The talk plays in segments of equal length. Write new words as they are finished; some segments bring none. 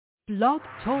Blog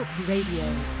Talk Radio.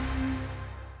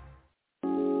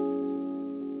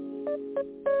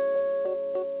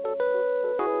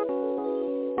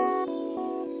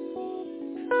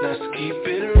 Let's keep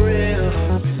it real.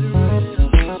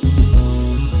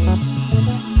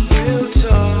 Real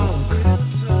talk,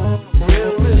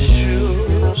 real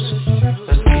issues.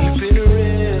 Let's keep it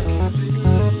real.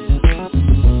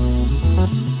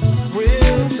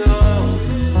 Real talk,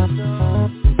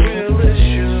 real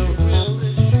issues.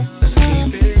 Let's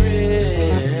keep it real.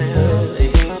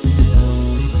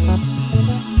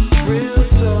 Real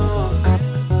talk,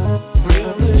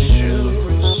 real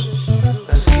issues.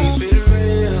 Let's keep it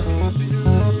real.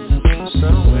 So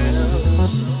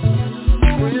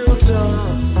real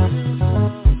talk,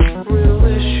 real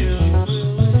issues.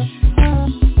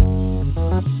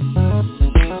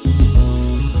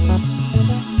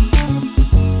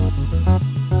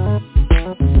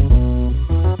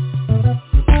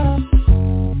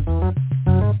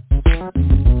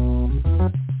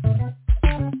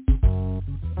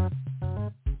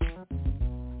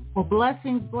 Well,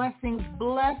 blessings, blessings,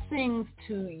 blessings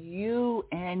to you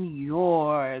and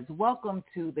yours. Welcome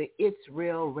to the It's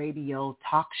Real Radio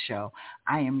Talk Show.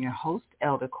 I am your host,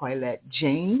 Elder Coylette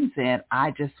James, and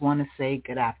I just want to say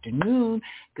good afternoon,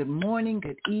 good morning,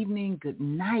 good evening, good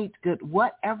night, good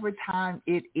whatever time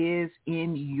it is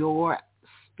in your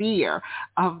sphere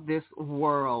of this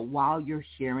world while you're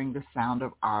hearing the sound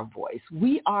of our voice.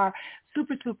 We are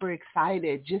super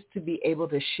excited just to be able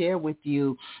to share with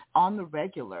you on the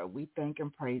regular. We thank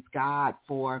and praise God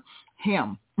for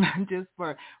him, just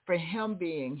for him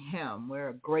being him.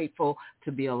 We're grateful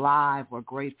to be alive. We're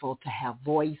grateful to have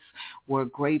voice. We're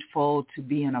grateful to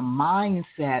be in a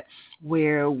mindset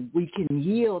where we can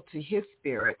yield to his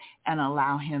spirit and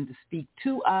allow him to speak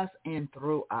to us and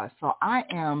through us. So I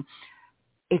am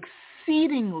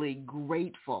exceedingly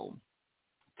grateful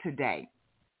today.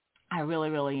 I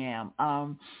really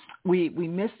am. We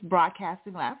missed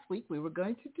broadcasting last week. We were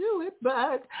going to do it,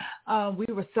 but we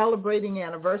were celebrating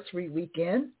anniversary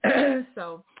weekend.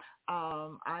 So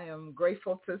I am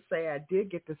grateful to say I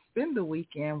did get to spend the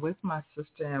weekend with my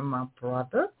sister and my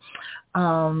brother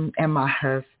and my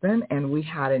husband, and we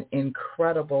had an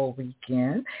incredible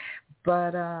weekend.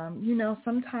 But,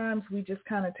 sometimes we just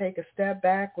kind of take a step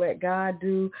back, let God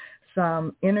do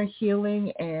some inner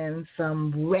healing and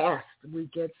some rest. We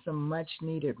get some much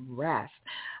needed rest.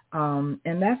 And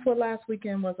that's what last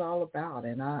weekend was all about.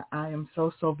 And I am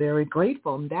so very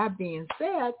grateful. And that being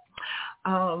said,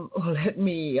 let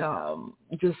me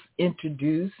just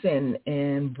introduce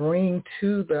and bring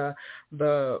to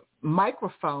the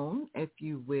microphone, if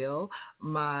you will,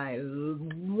 my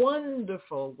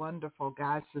wonderful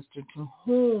God sister, to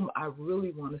whom I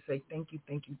really want to say thank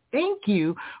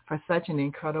you for such an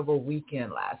incredible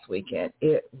weekend last weekend.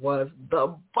 It was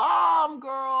the bomb,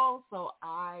 girl. So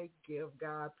I give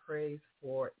God praise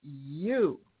for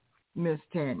you, Miss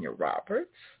Tanya Roberts.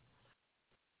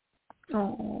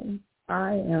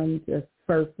 I am just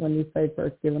first, when you say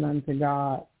first, giving unto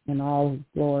God in all his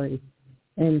glory,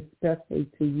 and especially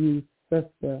to you,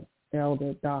 Sister,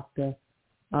 Elder, Doctor.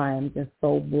 I am just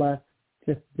so blessed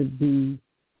just to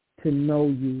know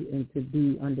you and to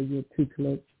be under your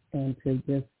tutelage and to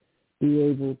just be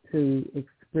able to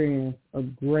experience a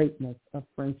greatness of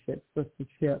friendship,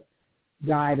 sistership,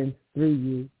 guidance through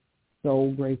you.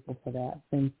 So grateful for that.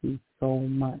 Thank you so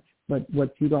much. But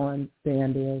what you don't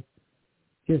understand is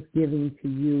just giving to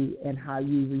you and how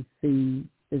you receive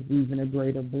is even a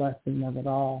greater blessing of it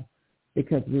all,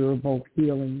 because we were both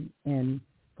healing, and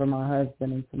for my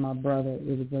husband and for my brother,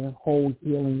 it was a whole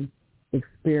healing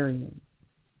experience.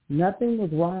 Nothing was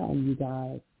wrong, you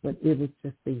guys, but it was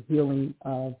just the healing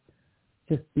of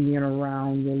just being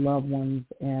around your loved ones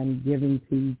and giving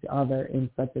to each other in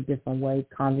such a different way,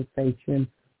 conversation,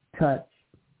 touch,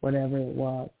 whatever it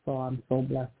was. So I'm so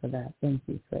blessed for that. Thank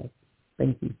you, sis.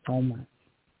 Thank you so much.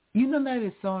 You know, that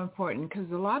is so important,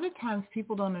 because a lot of times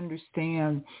people don't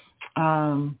understand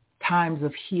times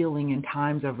of healing and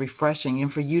times of refreshing.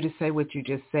 And for you to say what you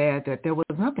just said, that there was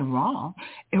nothing wrong.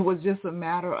 It was just a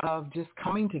matter of just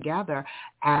coming together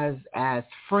as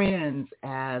friends,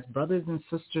 as brothers and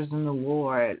sisters in the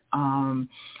Lord, and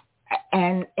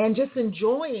just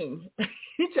enjoying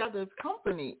each other's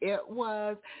company. It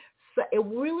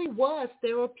really was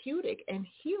therapeutic and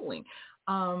healing.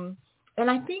 And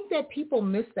I think that people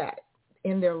miss that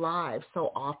in their lives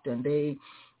so often. They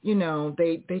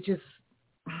just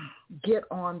get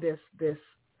on this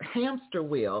hamster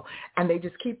wheel, and they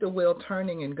just keep the wheel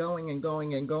turning and going and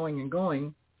going and going and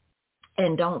going.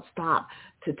 and don't stop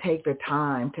to take the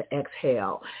time to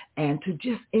exhale and to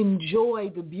just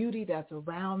enjoy the beauty that's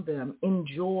around them,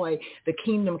 enjoy the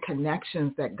kingdom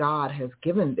connections that God has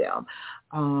given them.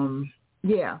 I'm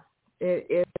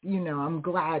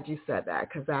glad you said that,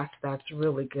 because that's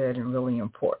really good and really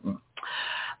important.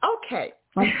 Okay.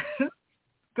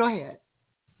 Go ahead.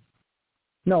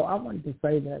 No, I wanted to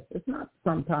say that it's not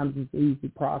sometimes it's an easy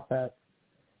process.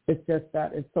 It's just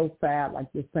that it's so sad, like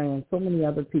you're saying. So many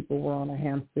other people were on a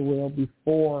hamster wheel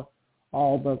before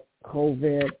all the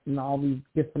COVID and all these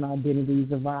different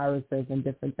identities of viruses and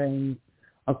different things,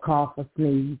 a cough, a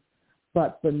sneeze.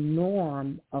 But the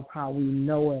norm of how we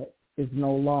know it is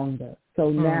no longer. So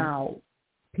now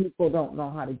people don't know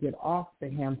how to get off the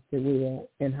hamster wheel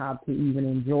and how to even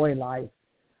enjoy life.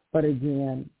 But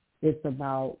again, it's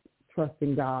about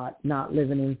trusting God, not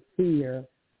living in fear.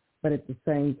 But at the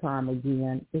same time,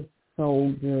 again, it's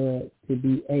so good to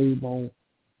be able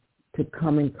to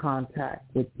come in contact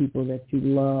with people that you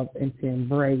love and to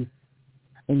embrace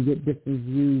and get different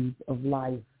views of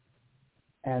life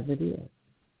as it is.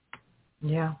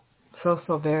 Yeah,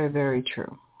 so very, very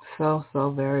true. So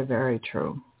very, very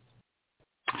true.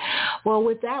 Well,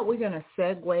 with that, we're going to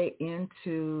segue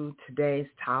into today's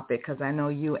topic, because I know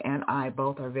you and I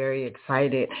both are very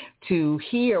excited to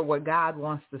hear what God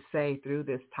wants to say through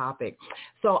this topic.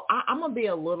 So I'm going to be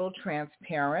a little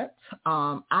transparent.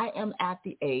 I am at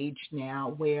the age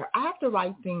now where I have to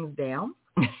write things down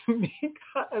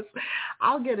because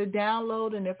I'll get a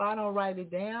download, and if I don't write it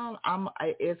down,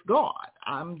 it's gone.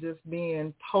 I'm just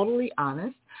being totally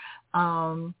honest.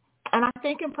 And I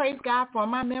thank and praise God for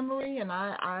my memory, and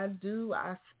I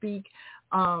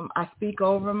speak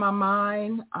over my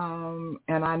mind,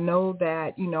 and I know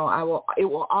that, it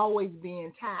will always be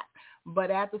intact. But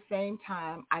at the same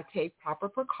time, I take proper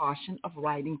precaution of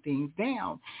writing things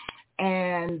down.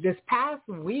 And this past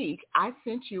week, I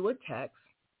sent you a text,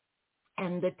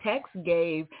 and the text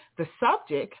gave the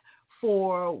subject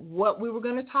for what we were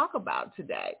going to talk about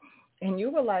today. And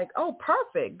you were like, oh,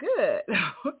 perfect, good,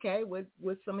 okay, with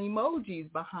some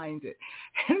emojis behind it.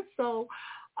 And so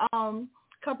a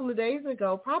couple of days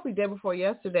ago, probably day before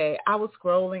yesterday, I was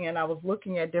scrolling and I was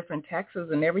looking at different texts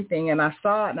and everything, and I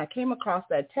saw it and I came across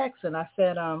that text and I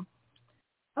said, oh,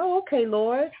 okay,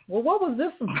 Lord, well, what was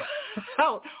this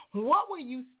about? What were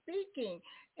you speaking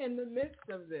in the midst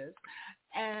of this?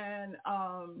 And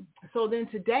so then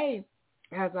today,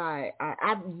 as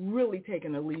I've really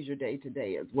taken a leisure day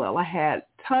today as well. I had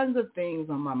tons of things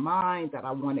on my mind that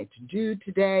I wanted to do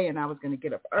today, and I was going to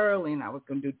get up early, and I was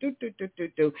going to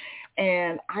do.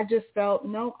 And I just felt,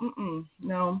 no,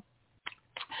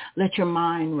 let your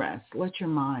mind rest. Let your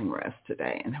mind rest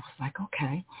today. And I was like,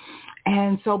 okay.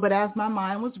 And so, but as my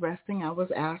mind was resting, I was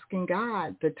asking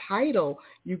God, the title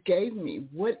you gave me,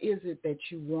 what is it that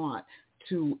you want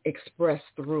to express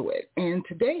through it? And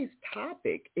today's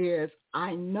topic is,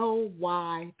 I know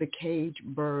why the cage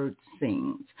bird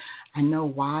sings. I know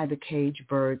why the cage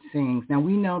bird sings. Now,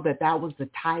 we know that was the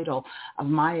title of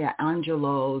Maya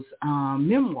Angelou's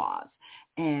memoirs.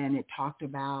 And it talked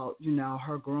about,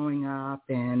 her growing up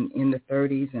and in the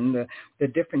 30s and the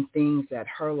different things that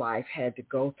her life had to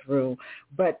go through.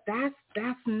 But that's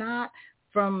not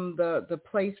from the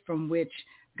place from which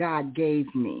God gave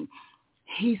me.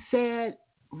 He said,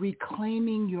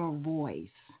 reclaiming your voice.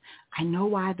 I know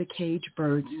why the cage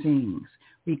bird sings,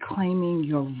 reclaiming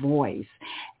your voice.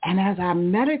 And as I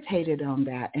meditated on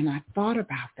that and I thought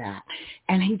about that,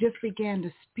 and he just began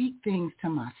to speak things to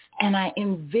me, and I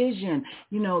envisioned,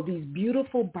 these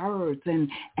beautiful birds, and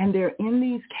they're in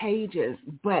these cages,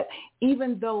 but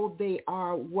even though they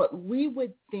are what we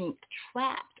would think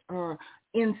trapped or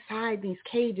inside these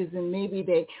cages, and maybe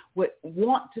they would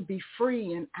want to be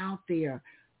free and out there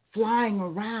flying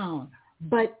around,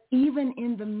 but even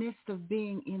in the midst of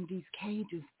being in these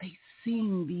cages, they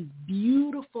sing these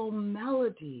beautiful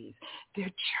melodies.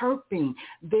 They're chirping.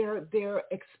 They're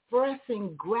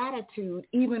expressing gratitude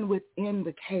even within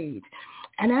the cage.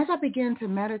 And as I began to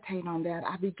meditate on that,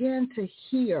 I began to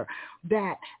hear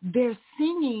that they're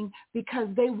singing because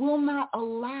they will not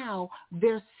allow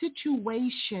their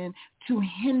situation to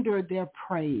hinder their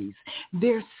praise.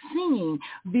 They're singing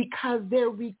because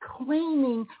they're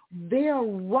reclaiming their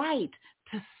right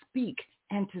to speak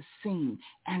and to sing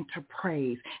and to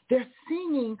praise. They're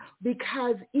singing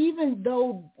because even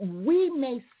though we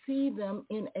may see them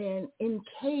in an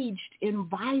encaged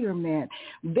environment,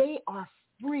 they are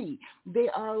free. They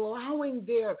are allowing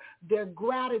their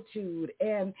gratitude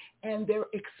and their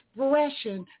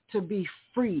expression to be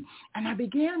free. And I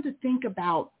began to think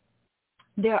about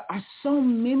There are so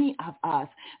many of us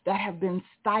that have been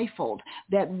stifled,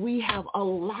 that we have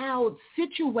allowed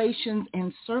situations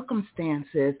and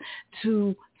circumstances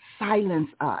to silence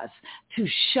us, to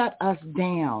shut us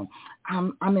down.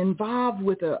 I'm involved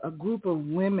with a group of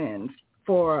women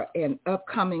for an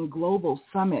upcoming global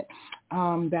summit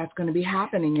that's going to be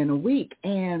happening in a week.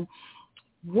 And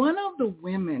one of the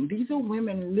women, these are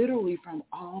women literally from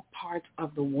all parts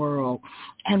of the world,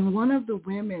 and one of the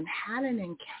women had an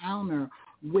encounter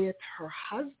with her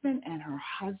husband and her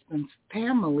husband's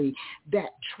family that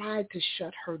tried to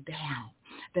shut her down,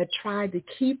 that tried to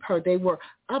keep her. They were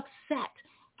upset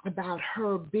about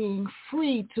her being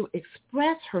free to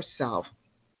express herself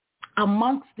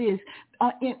amongst this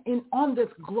on this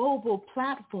global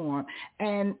platform,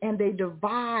 and they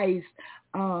devised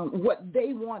what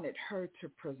they wanted her to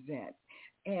present,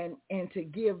 and to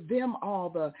give them all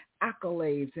the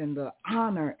accolades and the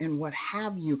honor and what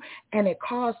have you, and it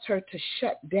caused her to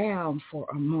shut down for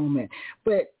a moment.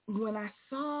 But when I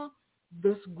saw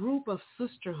this group of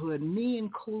sisterhood, me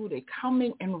included,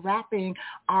 coming and wrapping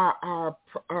our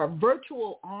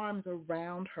virtual arms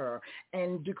around her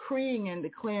and decreeing and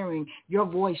declaring, your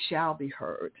voice shall be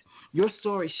heard. Your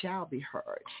story shall be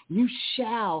heard. You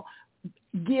shall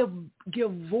give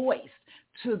voice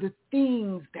to the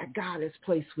things that God has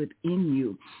placed within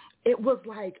you. It was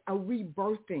like a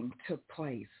rebirthing took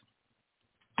place.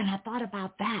 And I thought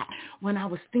about that when I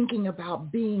was thinking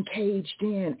about being caged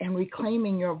in and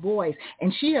reclaiming your voice.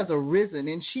 And she has arisen,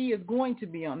 and she is going to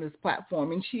be on this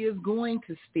platform, and she is going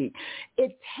to speak.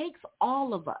 It takes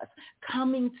all of us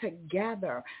coming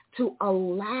together to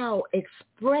allow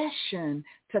expression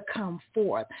to come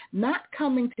forth, not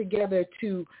coming together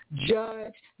to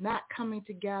judge, not coming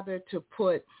together to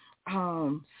put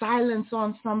silence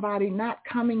on somebody, not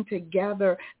coming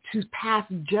together to pass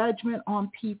judgment on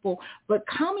people, but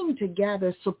coming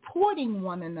together, supporting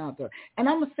one another. And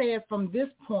I'm going to say it from this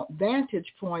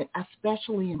vantage point,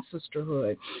 especially in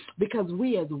sisterhood, because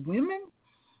we as women,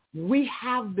 we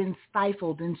have been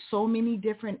stifled in so many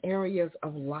different areas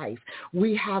of life.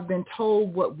 We have been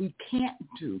told what we can't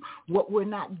do, what we're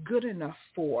not good enough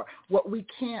for, what we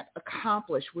can't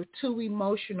accomplish. We're too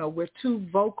emotional. We're too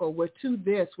vocal. We're too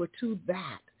this. We're too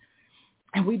that.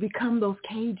 And we become those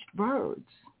caged birds.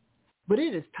 But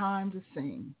it is time to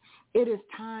sing. It is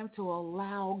time to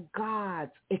allow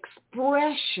God's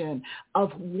expression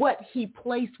of what he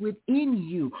placed within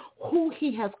you, who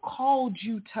he has called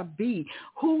you to be,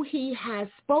 who he has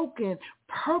spoken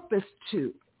purpose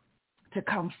to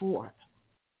come forth.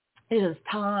 It is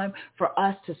time for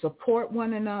us to support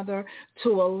one another,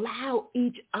 to allow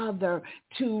each other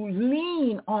to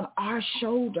lean on our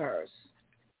shoulders.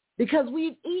 Because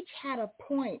we've each had a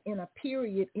point in a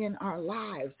period in our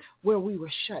lives where we were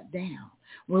shut down,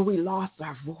 where we lost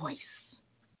our voice,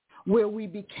 where we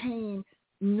became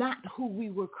not who we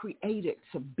were created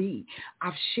to be.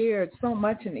 I've shared so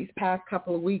much in these past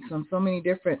couple of weeks on so many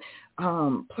different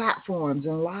platforms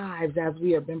and lives as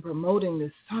we have been promoting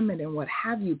this summit and what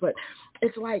have you. But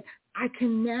it's like I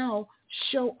can now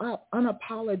show up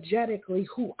unapologetically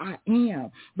who I am.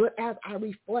 But as I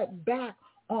reflect back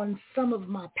on some of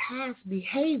my past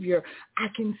behavior, I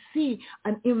can see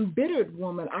an embittered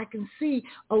woman. I can see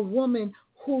a woman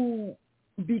who,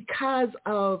 because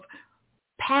of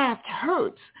past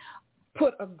hurts,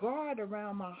 put a guard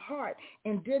around my heart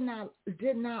and did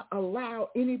not allow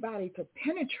anybody to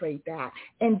penetrate that,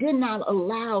 and did not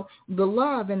allow the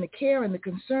love and the care and the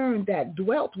concern that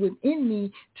dwelt within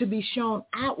me to be shown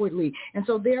outwardly. And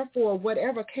so therefore,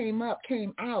 whatever came up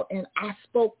came out, and I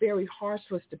spoke very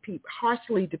harshly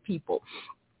to people.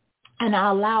 And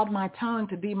I allowed my tongue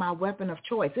to be my weapon of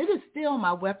choice. It is still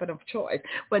my weapon of choice,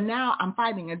 but now I'm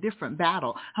fighting a different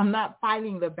battle. I'm not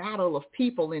fighting the battle of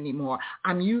people anymore.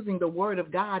 I'm using the word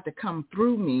of God to come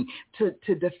through me to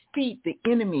defeat the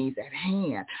enemies at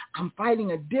hand. I'm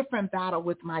fighting a different battle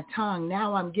with my tongue.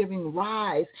 Now I'm giving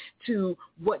rise to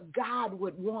what God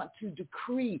would want to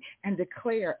decree and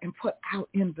declare and put out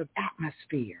in the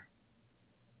atmosphere.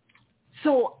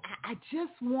 So I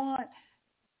just want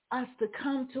us to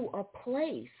come to a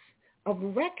place of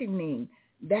reckoning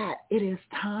that it is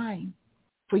time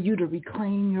for you to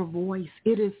reclaim your voice.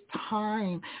 It is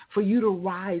time for you to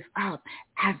rise up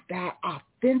as that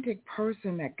authentic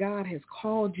person that God has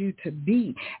called you to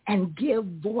be and give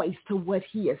voice to what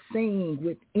he is saying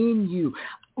within you.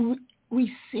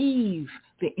 Receive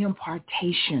the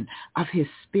impartation of his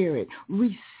spirit.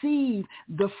 Receive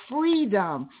the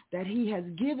freedom that he has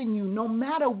given you, no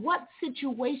matter what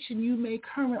situation you may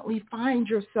currently find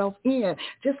yourself in.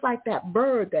 Just like that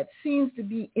bird that seems to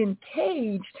be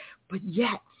encaged, but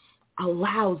yet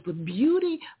allows the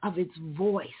beauty of its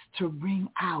voice to ring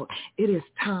out. It is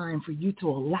time for you to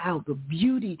allow the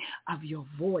beauty of your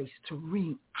voice to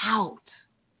ring out,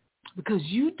 because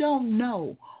you don't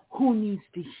know who needs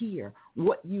to hear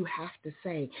what you have to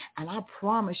say. And I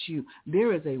promise you,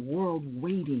 there is a world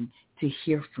waiting to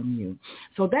hear from you.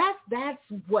 So that's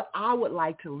what I would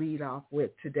like to lead off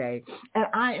with today. And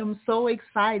I am so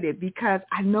excited because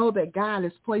I know that God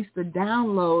has placed a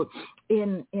download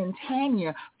in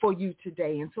Tanya for you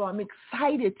today. And so I'm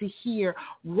excited to hear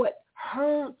what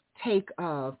her take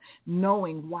of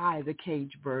knowing why the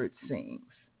cage bird sings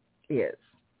is.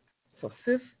 So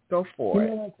sis, go for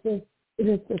it. It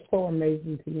is just so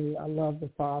amazing to me. I love the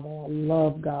Father. I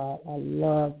love God. I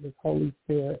love the Holy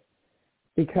Spirit,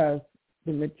 because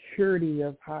the maturity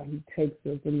of how he takes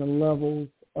us and the levels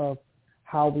of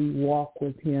how we walk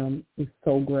with him is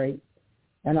so great.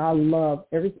 And I love,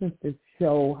 ever since this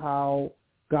show, how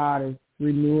God is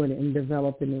renewing and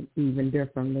developing it even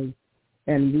differently.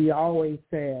 And we always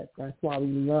said, that's why we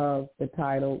love the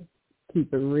title,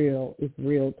 Keep It Real. It's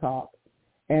real talk.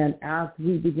 And as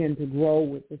we begin to grow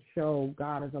with the show,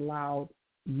 God has allowed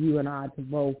you and I to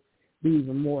both be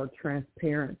even more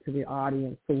transparent to the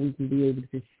audience so we can be able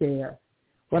to share.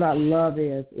 What I love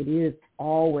is it is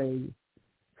always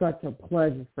such a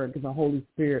pleasure for the Holy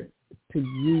Spirit to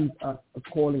use us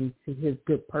according to his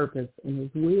good purpose and his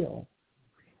will.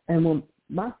 And when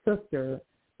my sister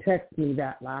texted me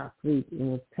that last week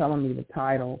and was telling me the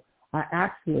title, I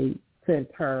actually sent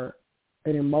her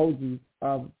an emoji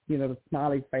of, the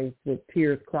smiley face with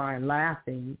tears, crying,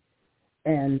 laughing.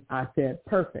 And I said,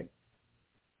 perfect.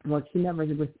 Well, she never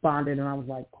responded, and I was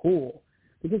like, cool.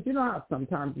 Because you know how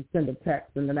sometimes you send a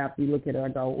text, and then after you look at it, I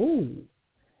go, ooh.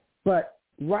 But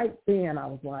right then, I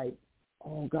was like,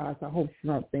 oh, gosh, I hope she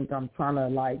don't think I'm trying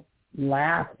to,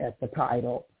 laugh at the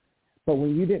title. But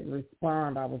when you didn't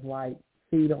respond, I was like,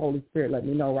 see, the Holy Spirit let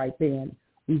me know right then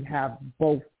we have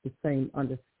both the same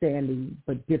understanding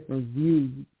but different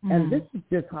views. Mm-hmm. And this is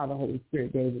just how the Holy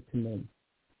Spirit gave it to me.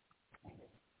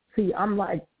 See, I'm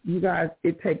like, you guys,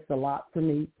 it takes a lot for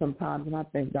me sometimes, and I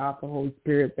thank God for the Holy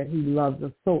Spirit that he loves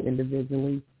us so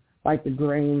individually, like the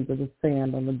grains of the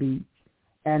sand on the beach.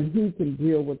 And he can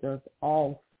deal with us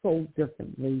all so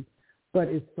differently, but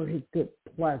it's for his good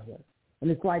pleasure.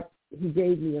 And it's like he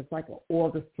gave me, it's like an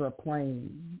orchestra playing.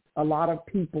 A lot of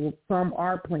people, some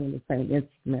are playing the same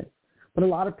instruments, but a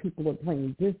lot of people are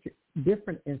playing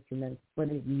different instruments, but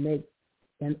it makes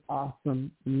an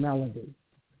awesome melody.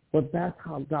 Well, that's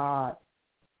how God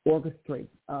orchestrates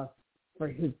us for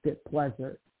his good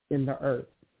pleasure in the earth.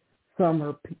 Some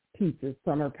are teachers,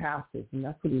 some are pastors, and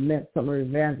that's what he meant. Some are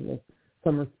evangelists,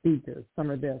 some are speakers,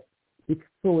 some are this,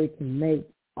 so it can make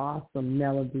awesome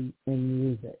melody and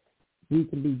music. We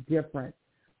can be different,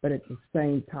 but at the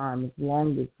same time, as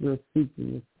long as we're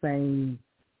seeking the same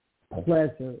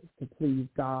pleasure to please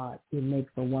God, it makes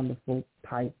a wonderful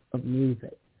type of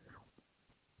music.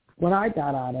 What I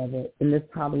got out of it, and this is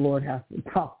how the Lord has to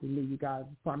talk to me, you guys,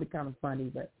 it's probably kind of funny,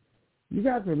 but you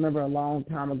guys remember a long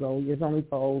time ago, it's only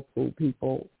for old school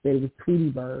people, there was Tweety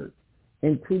Bird.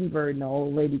 And Tweety Bird and the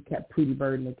old lady kept Tweety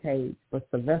Bird in the cage, but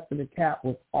Sylvester the cat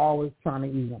was always trying to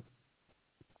eat him.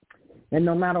 And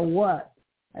no matter what,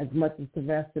 as much as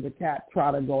Sylvester the cat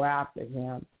tried to go after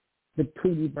him, the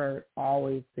Tweety Bird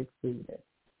always succeeded.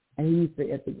 And he used to,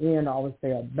 at the end, always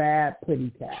say, a bad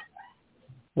putty cat.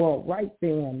 Well, right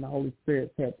then, the Holy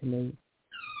Spirit said to me,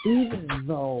 even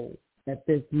though at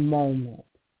this moment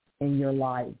in your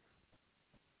life,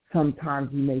 sometimes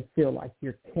you may feel like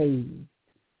you're caged,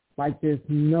 like there's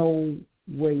no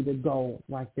way to go,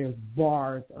 like there's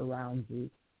bars around you,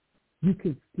 you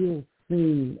can still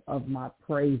sing of my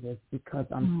praises because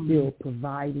I'm still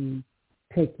providing,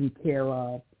 taking care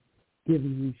of,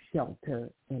 giving you shelter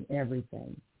and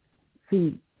everything.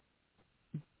 See,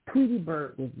 Tweety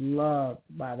Bird was loved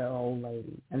by the old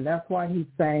lady, and that's why he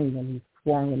sang and he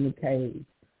swung in the cage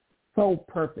so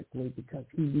perfectly, because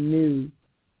he knew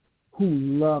who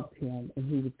loved him and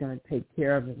who was going to take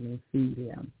care of him and feed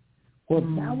him. Well,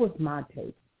 that was my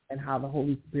take and how the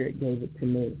Holy Spirit gave it to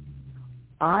me.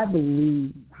 I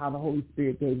believe how the Holy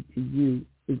Spirit gave it to you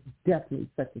is definitely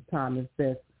such a time as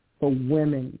this for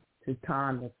women to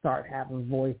time to start having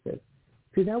voices.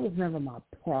 See, that was never my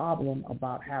problem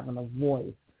about having a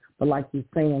voice. But like you're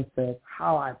saying, sis,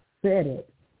 how I said it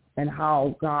and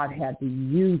how God had to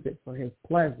use it for his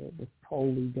pleasure was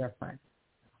totally different.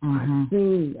 I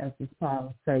sing, as the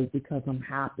song says, because I'm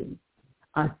happy.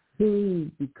 I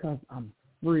sing because I'm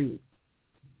free.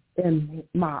 And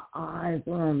my eyes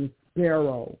are on the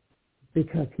sparrow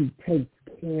because he takes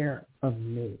care of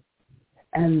me.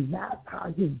 And that's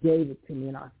how he gave it to me.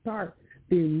 And I start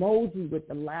the emoji with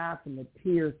the laugh and the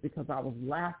tears because I was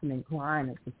laughing and crying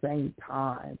at the same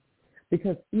time.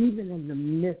 Because even in the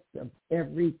midst of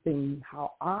everything,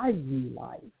 how I view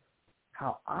life,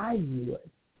 how I view it,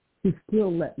 he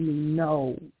still let me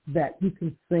know that you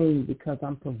can sing because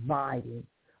I'm providing.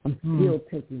 I'm still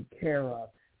taken care of.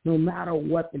 No matter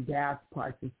what the gas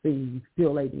prices say, you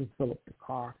still able to fill up the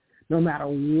car. No matter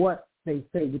what they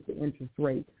say with the interest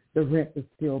rate, the rent is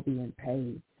still being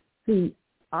paid. See,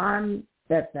 I'm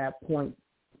at that point.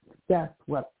 That's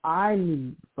what I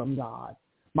need from God.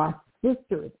 My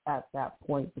sister is at that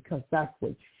point because that's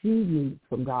what she needs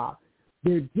from God.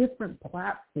 They're different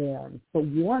platforms, but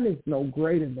one is no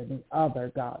greater than the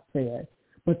other, God said.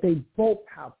 But they both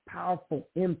have powerful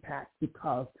impact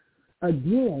because,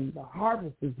 again, the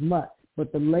harvest is much,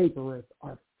 but the laborers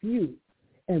are few.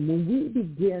 And when we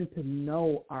begin to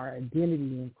know our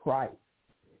identity in Christ,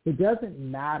 it doesn't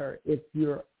matter if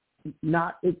you're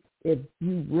not, if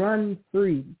you run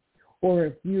free or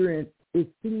if you're in, it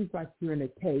seems like you're in a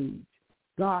cage.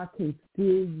 God can still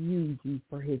use you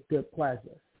for his good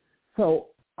pleasure. So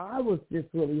I was just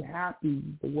really happy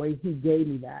the way he gave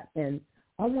me that. And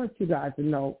I want you guys to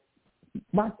know,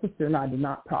 my sister and I did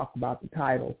not talk about the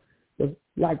title.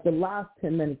 Like the last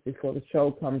 10 minutes before the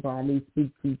show comes on, we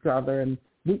speak to each other. And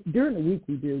during the week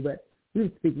we do, but we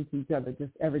were speaking to each other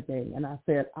just every day. And I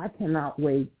said, I cannot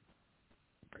wait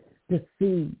to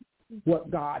see what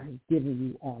God has given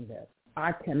you on this.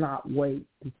 I cannot wait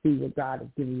to see what God has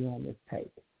given you on this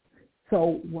tape.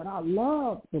 So what I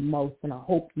love the most, and I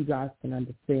hope you guys can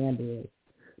understand, is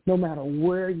no matter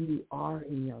where you are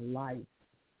in your life,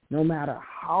 no matter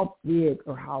how big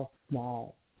or how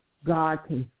small, God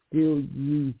can still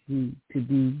use you to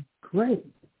be great.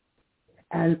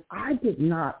 And I did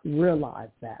not realize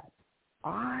that.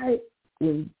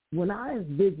 When I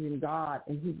envisioned God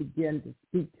and he began to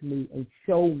speak to me and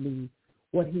show me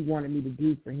what he wanted me to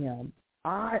do for him,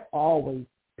 I always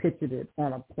pictured it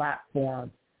on a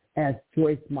platform as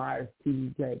Joyce Meyer's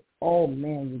TV Jakes. Oh,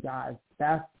 man, you guys,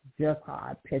 that's just how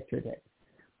I pictured it.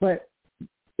 But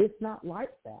it's not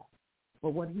like that.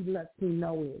 But what he lets me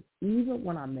know is even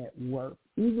when I'm at work,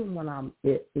 even when I'm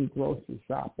at a grocery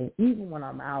shopping, even when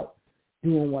I'm out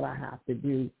doing what I have to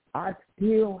do, I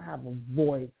still have a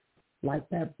voice like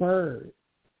that bird.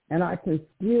 And I can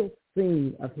still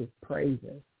sing of his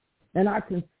praises. And I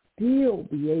can still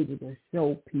be able to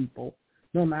show people,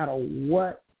 no matter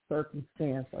what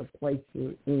circumstance or place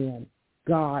you're in,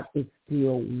 God is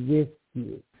still with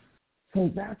you.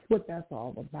 So that's what that's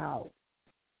all about.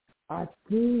 I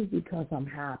sing because I'm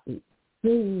happy.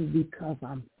 Sing because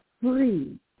I'm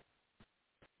free.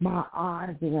 My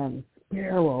eyes are on the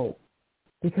sparrow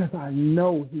because I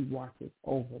know he watches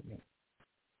over me.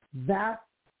 That's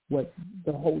what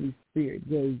the Holy Spirit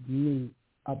gave me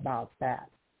about that.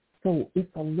 So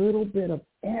it's a little bit of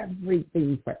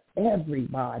everything for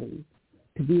everybody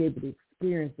to be able to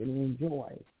experience and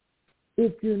enjoy.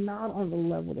 If you're not on the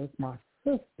level as my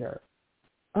sister,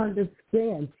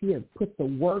 understand she has put the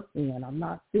work in. I'm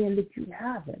not saying that you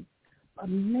haven't, but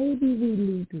maybe we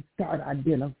need to start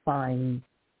identifying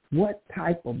what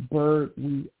type of bird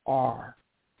we are.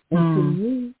 And to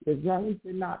me, as long as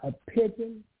you're not a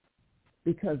pigeon,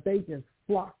 because they just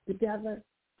flock together,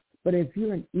 but if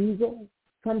you're an eagle,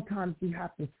 sometimes you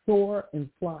have to soar and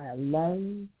fly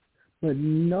alone, but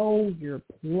know your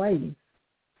place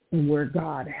and where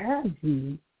God has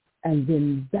you, and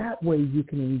then that way you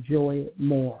can enjoy it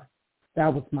more.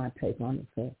 That was my take on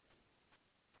it.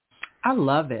 I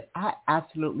love it. I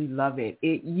absolutely love it.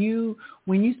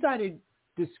 When you started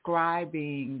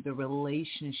describing the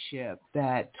relationship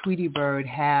that Tweety Bird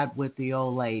had with the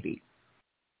old lady,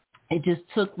 it just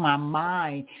took my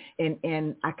mind,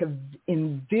 and I could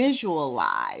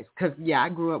visualize, because, I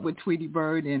grew up with Tweety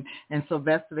Bird and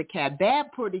Sylvester the cat,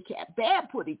 bad pretty cat.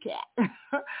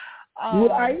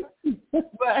 Right.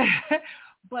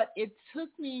 But it took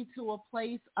me to a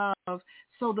place of,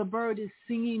 so the bird is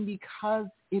singing because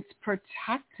it's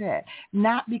protected,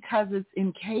 not because it's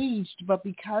encaged, but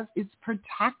because it's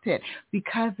protected,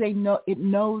 because it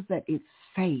knows that it's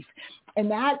safe. And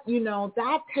that,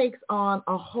 that takes on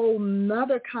a whole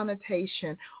nother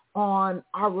connotation on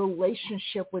our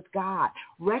relationship with God,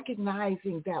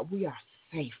 recognizing that we are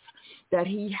safe, that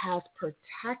he has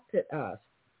protected us.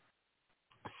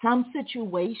 Some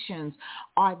situations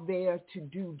are there to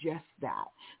do just that,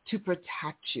 to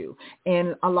protect you.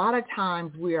 And a lot of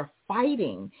times we are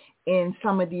fighting in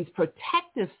some of these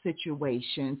protective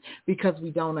situations because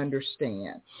we don't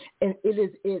understand. And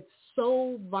it's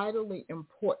so vitally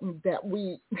important that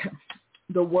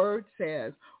the word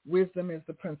says wisdom is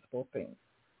the principal thing.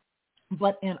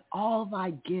 But in all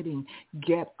thy getting,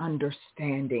 get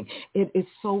understanding. It is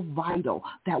so vital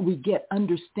that we get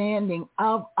understanding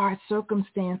of our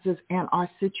circumstances and our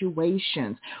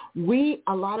situations. We,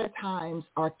 a lot of times,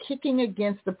 are kicking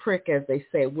against the prick, as they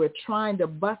say. We're trying to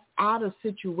bust out of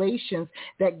situations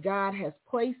that God has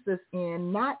placed us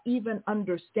in, not even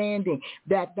understanding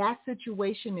that that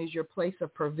situation is your place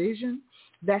of provision.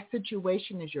 That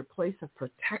situation is your place of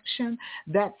protection.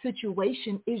 That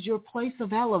situation is your place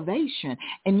of elevation.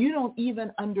 And you don't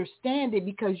even understand it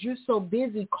because you're so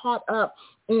busy caught up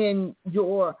in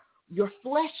your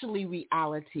fleshly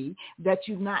reality that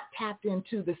you've not tapped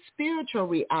into the spiritual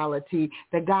reality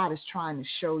that God is trying to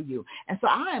show you. And so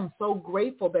I am so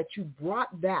grateful that you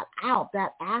brought that out,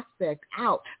 that aspect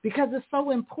out, because it's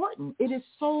so important. It is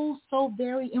so, so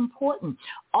very important.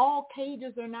 All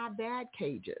cages are not bad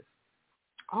cages.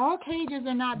 All cages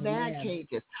are not bad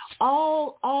cages.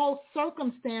 All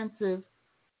circumstances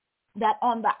that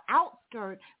on the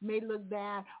outskirt may look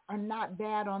bad are not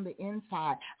bad on the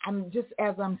inside.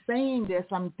 As I'm saying this,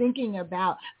 I'm thinking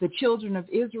about the children of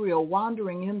Israel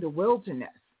wandering in the wilderness.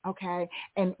 Okay.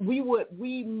 And we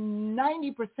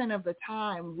 90% of the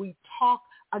time we talk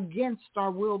against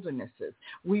our wildernesses.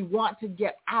 We want to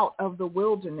get out of the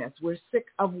wilderness. We're sick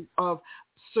of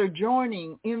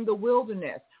sojourning in the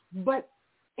wilderness. But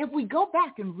if we go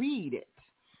back and read it,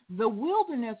 the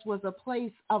wilderness was a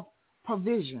place of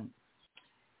provision.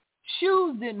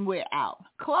 Shoes didn't wear out.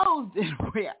 Clothes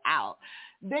didn't wear out.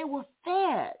 They were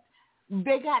fed.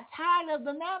 They got tired of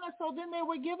the manna, so then they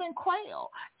were given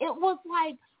quail. It was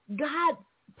like God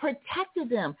protected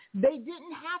them. They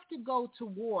didn't have to go to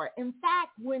war. In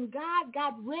fact, when God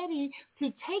got ready to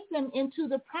take them into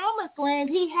the promised land,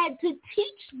 he had to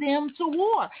teach them to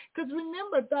war. Because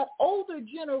remember, that older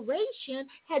generation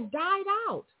had died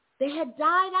out. They had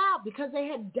died out because they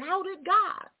had doubted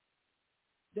God.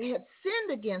 They had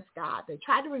sinned against God. They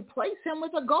tried to replace him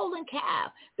with a golden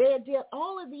calf. They had did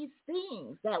all of these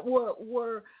things that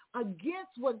were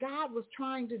against what God was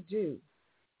trying to do.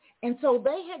 And so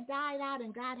they had died out,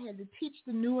 and God had to teach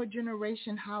the newer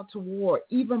generation how to war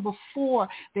even before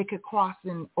they could cross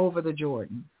over the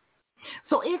Jordan.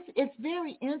 So it's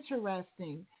very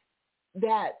interesting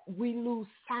that we lose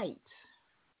sight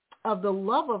of the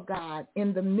love of God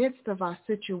in the midst of our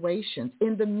situations,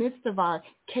 in the midst of our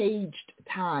caged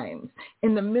times,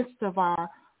 in the midst of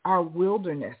our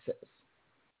wildernesses.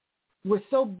 We're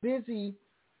so busy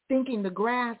thinking the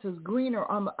grass is greener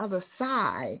on the other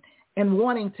side and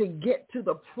wanting to get to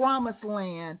the promised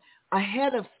land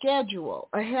ahead of schedule,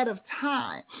 ahead of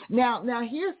time. Now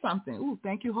here's something. Ooh,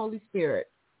 thank you, Holy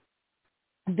Spirit.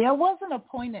 There was an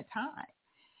appointed time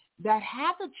that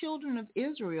had the children of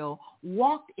Israel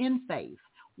walked in faith,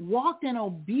 walked in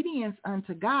obedience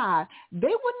unto God, they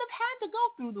wouldn't have had to go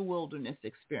through the wilderness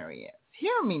experience.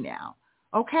 Hear me now.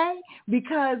 Okay?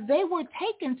 Because they were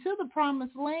taken to the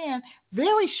promised land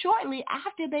very shortly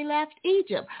after they left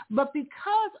Egypt. But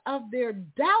because of their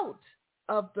doubt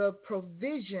of the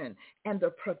provision and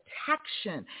the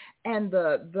protection and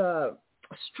the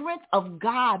strength of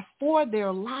God for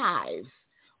their lives,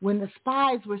 when the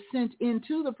spies were sent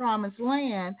into the promised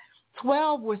land,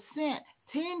 12 were sent.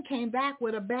 10 came back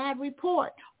with a bad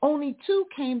report. Only 2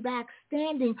 came back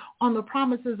standing on the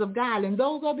promises of God. And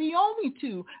those are the only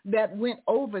 2 that went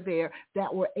over there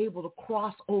that were able to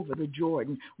cross over the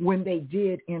Jordan when they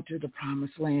did enter the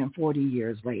promised land 40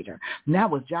 years later. And that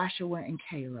was Joshua and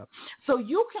Caleb. So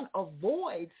you can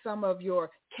avoid some of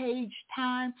your cage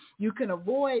time. You can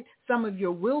avoid some of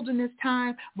your wilderness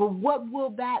time. But what will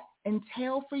that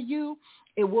entail for you?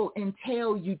 It will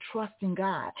entail you trusting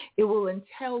God. It will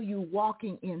entail you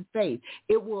walking in faith.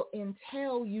 It will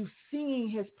entail you singing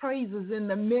his praises in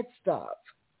the midst of.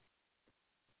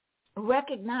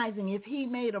 Recognizing if he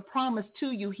made a promise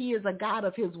to you, he is a God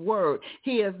of his word.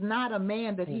 He is not a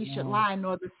man that he should lie,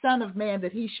 nor the son of man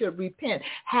that he should repent.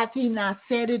 Hath he not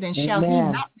said it, and shall he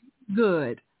not be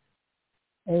good?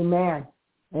 Amen.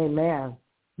 Amen.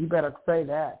 You better say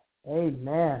that.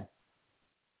 Amen.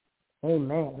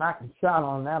 Amen. I can shout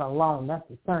on that alone. That's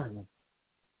a sermon.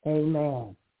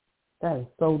 Amen. That is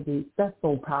so deep. That's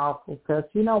so powerful. Because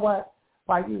you know what?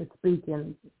 Like you were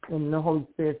speaking, and the Holy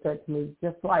Spirit said to me,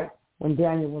 just like when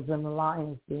Daniel was in the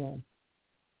lion's den,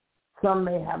 some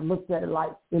may have looked at it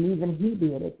like, and even he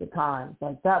did at the time,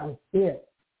 like that was it.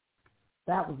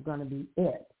 That was going to be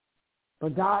it.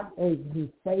 But God gave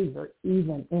him favor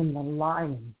even in the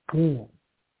lion's den.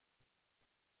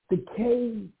 The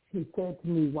cage, he said to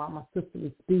me while my sister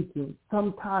was speaking,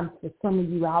 sometimes for some of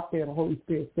you out there, the Holy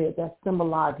Spirit said, that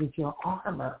symbolizes your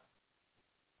armor.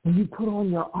 When you put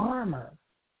on your armor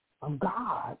of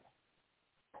God,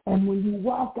 And when you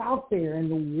walk out there in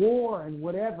the war and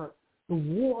whatever, the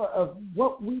war of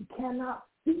what we cannot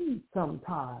see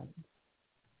sometimes,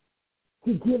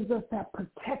 he gives us that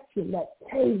protection, that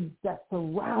cage, that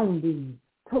surrounding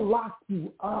to lock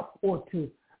you up or to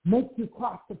make you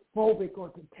claustrophobic or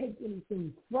to take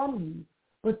anything from you,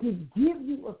 but to give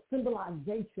you a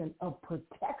symbolization of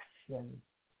protection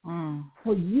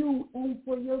for you and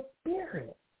for your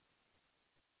spirit.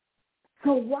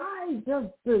 So why does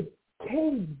the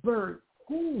cage bird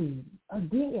sing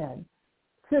again?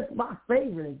 Since my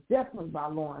favorite is definitely by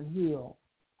Lauryn Hill.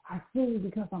 I sing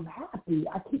because I'm happy.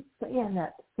 I keep saying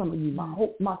that to some of you.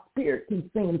 My spirit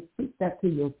keeps saying, speak that to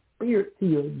your spirit, to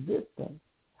your existence.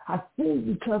 I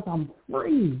sing because I'm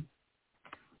free.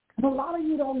 And a lot of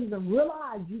you don't even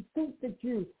realize. You think that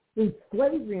you're in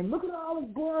slavery and look at all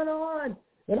that's going on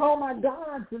and oh my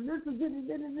God, and this is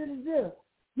this.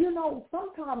 You know,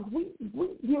 sometimes we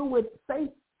deal with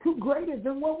faith too greater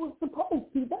than what we're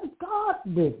supposed to. That's God's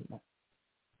business.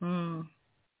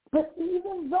 But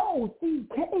even though, see,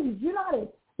 Cage,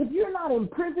 if you're not in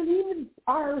prison, even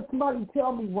I heard somebody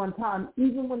tell me one time,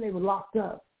 even when they were locked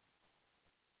up,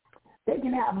 they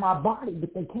can have my body,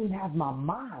 but they can't have my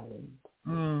mind.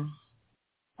 And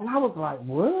I was like,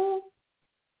 what?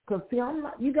 Because see, I'm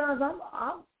not. You guys,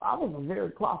 I was a very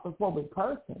claustrophobic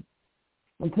person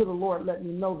until the Lord let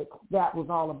me know that was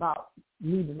all about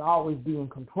needing to always be in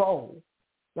control.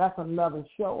 That's another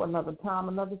show, another time,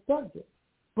 another subject.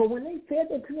 But when they said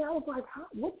that to me, I was like,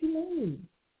 what do you mean?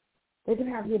 They can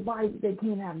have your body, but they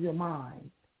can't have your mind.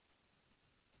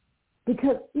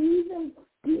 Because even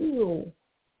still,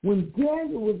 when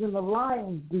Daniel was in the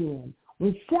lion's den,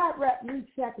 when Shadrach,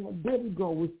 Meshach, and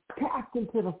Abednego was cast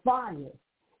into the fire,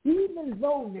 even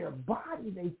though their body,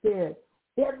 they said,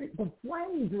 the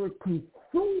flames were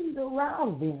consumed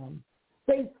around them,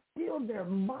 their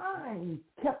minds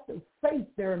kept the faith,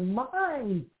 their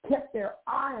minds kept their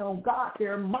eye on God,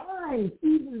 their minds,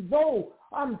 even though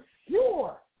I'm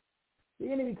sure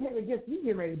the enemy came against you,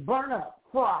 get ready to burn up,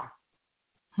 fry.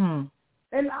 And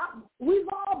we've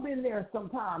all been there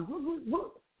sometimes.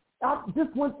 I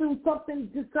just went through something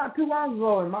just not too long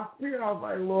ago, and my spirit, I was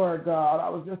like, Lord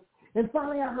God, and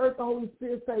finally I heard the Holy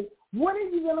Spirit say, when are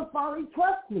you going to finally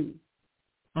trust me?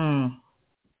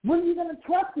 When are you going to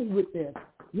trust me with this?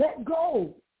 Let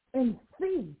go and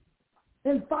see.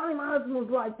 And finally my husband was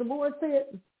like, the Lord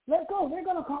said, let go. They're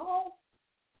going to call.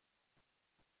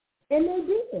 And they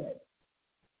did.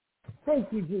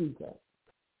 Thank you, Jesus.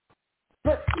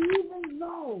 But even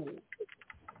though,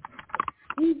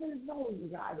 you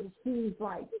guys, it seems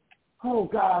like, oh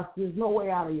gosh, there's no way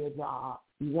out of your job.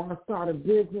 You want to start a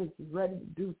business, you're ready to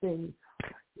do things.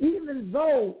 Even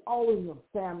though all in your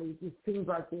family it just seems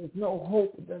like there's no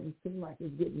hope, it doesn't seem like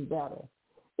it's getting better.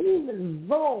 Even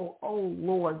though, oh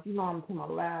Lord, I'm to my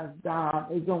last dime,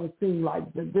 it don't seem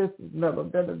like this is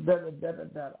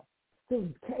better.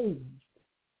 Seems caged.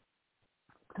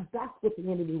 Because that's what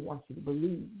the enemy wants you to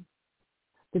believe.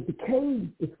 That the cage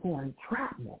is for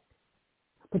entrapment.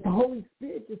 But the Holy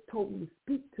Spirit just told me to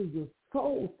speak to your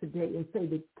souls today and say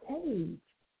the cage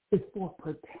is for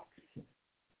protection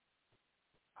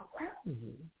around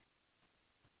you.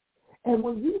 And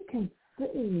when you can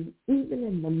sing even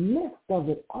in the midst of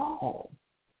it all,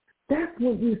 that's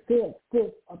when you said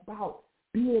this about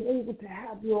being able to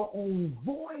have your own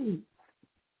voice.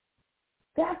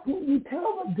 That's when you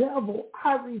tell the devil,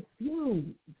 I refuse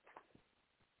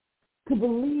to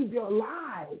believe your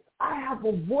lies. I have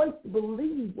a voice to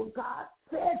believe what God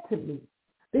said to me,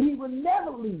 that he would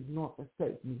never leave nor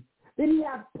forsake me, that he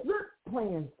has good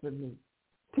plans for me,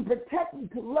 to protect me,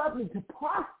 to love me, to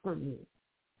prosper me.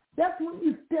 That's when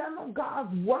you stand on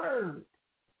God's word.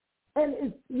 And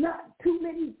it's not too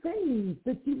many things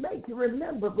that you make you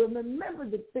remember, but remember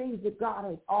the things that God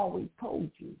has always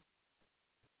told you.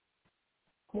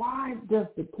 Why does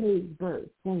the cage bird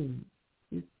sing?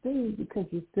 You sing because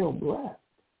you're still blessed.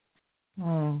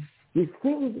 You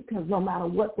sing because no matter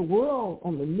what the world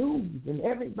on the news and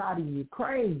everybody in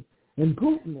Ukraine and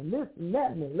Putin and this and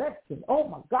that and election, oh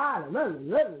my God,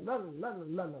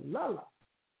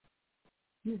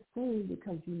 you sing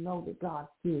because you know that God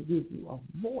still gives you a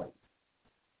voice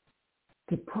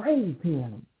to praise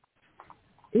him,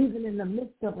 even in the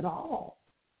midst of it all.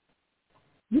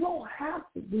 You don't have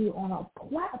to be on a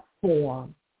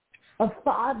platform of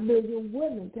 5 million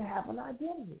women to have an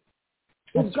identity.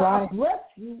 If God bless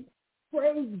you,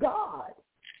 praise God.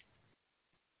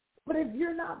 But if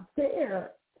you're not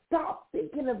there, stop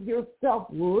thinking of yourself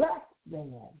less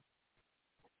than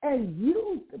and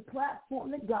use the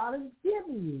platform that God has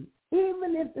given you.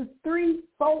 Even if it's 3,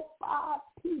 4, 5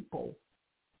 people,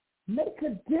 make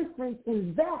a difference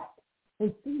in that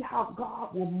and see how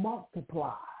God will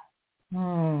multiply.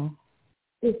 Mm.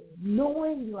 It's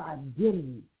knowing your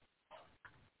identity.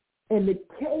 And the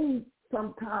cage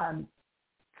sometimes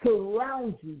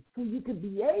surrounds you so you can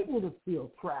be able to feel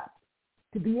trapped,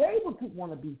 to be able to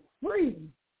want to be free,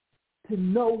 to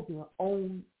know your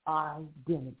own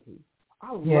identity.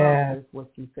 I love this,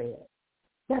 what you said.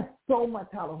 That's so much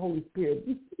how the Holy Spirit,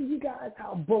 you see, you guys,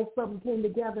 how both of them came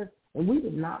together, and we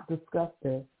did not discuss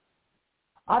this.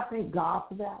 I thank God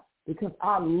for that, because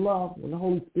I love when the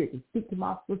Holy Spirit can speak to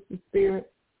my sister's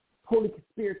spirit, Holy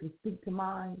Spirit can speak to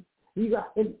mine.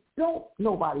 And don't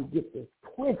nobody get this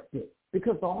twisted,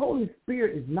 because the Holy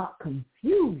Spirit is not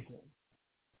confusion.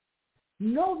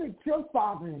 Know that your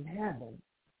Father in heaven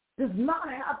does not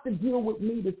have to deal with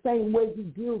me the same way he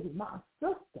deals with my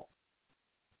sister.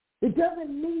 It doesn't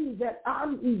mean that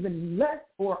I'm even less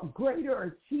or greater,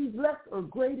 or she's less or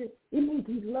greater. It means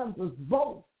he loves us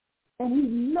both, and he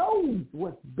knows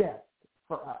what's best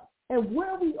for us and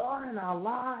where we are in our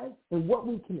lives and what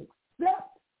we can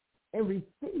accept and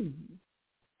receive,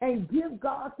 and give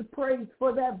God the praise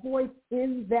for that voice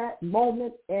in that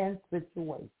moment and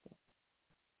situation.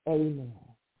 Amen.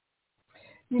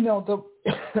 You know,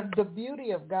 the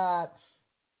beauty of God,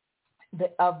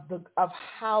 of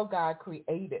how God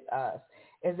created us,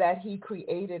 is that he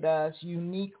created us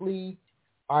uniquely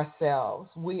ourselves.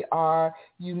 We are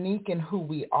unique in who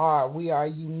we are. We are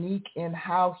unique in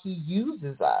how he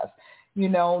uses us. You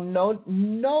know,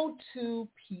 no two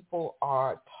people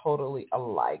are totally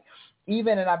alike.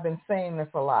 Even, and I've been saying this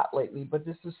a lot lately, but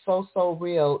this is so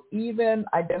real, even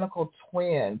identical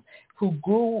twins who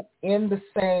grew in the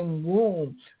same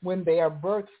womb, when they are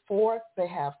birthed forth, they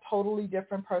have totally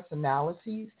different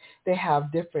personalities. They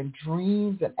have different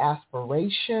dreams and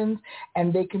aspirations,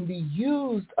 and they can be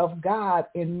used of God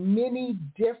in many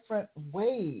different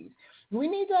ways. We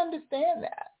need to understand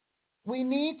that. We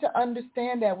need to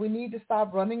understand that. We need to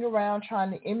stop running around trying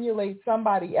to emulate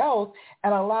somebody else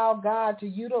and allow God to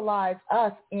utilize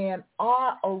us in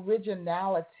our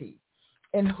originality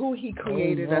and who he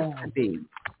created us to be.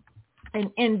 And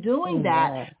in doing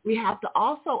that, we have to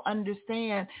also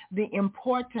understand the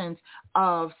importance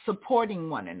of supporting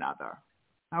one another,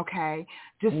 okay?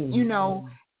 Just, you know,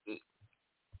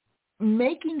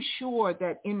 making sure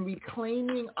that in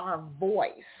reclaiming our voice,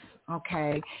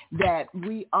 okay, that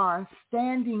we are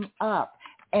standing up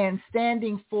and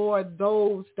standing for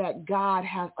those that God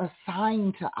has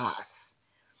assigned to us,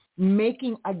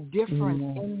 making a difference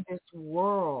in this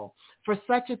world for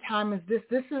such a time as this.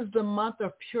 This is the month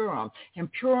of Purim, and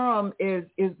Purim is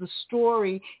the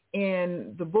story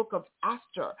in the book of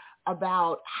Esther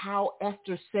about how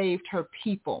Esther saved her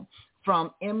people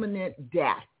from imminent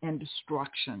death and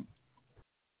destruction.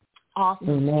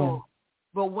 Awesome story.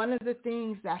 But one of the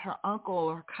things that her uncle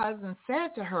or cousin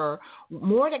said to her,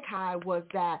 Mordecai, was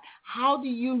that, how do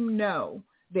you know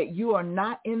that you are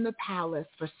not in the palace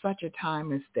for such a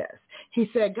time as this? He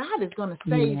said, God is going to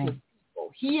save his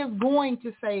people. He is going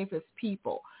to save his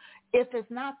people. If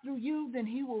it's not through you, then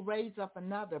he will raise up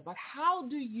another. But how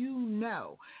do you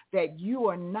know that you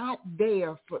are not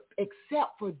there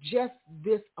except for just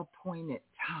this appointed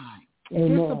time?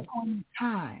 This appointed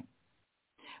time.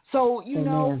 So, you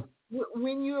know,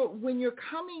 when you're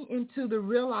coming into the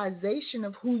realization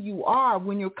of who you are,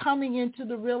 when you're coming into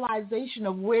the realization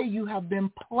of where you have been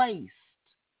placed,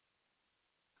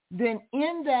 then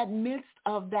in that midst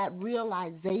of that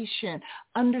realization,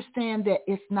 understand that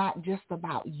it's not just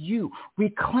about you.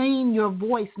 Reclaim your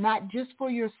voice, not just for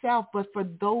yourself, but for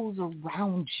those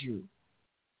around you.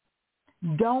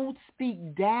 Don't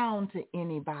speak down to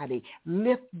anybody.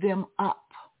 Lift them up.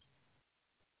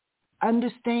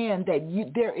 Understand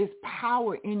that there is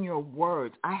power in your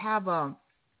words. I have a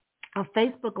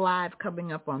Facebook Live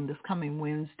coming up on this coming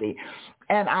Wednesday,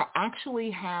 and I actually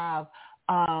have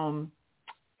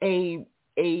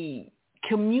a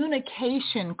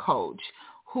communication coach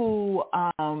who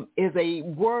is a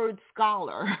word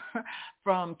scholar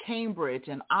from Cambridge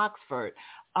and Oxford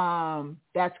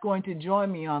that's going to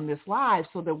join me on this live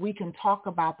so that we can talk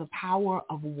about the power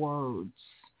of words.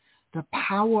 The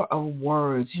power of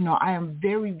words. You know, I am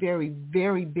very, very,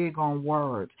 very big on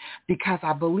words because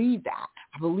I believe that.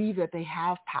 I believe that they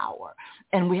have power.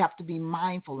 And we have to be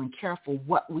mindful and careful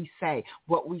what we say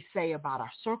about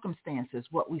our circumstances,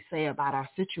 what we say about our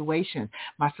situations.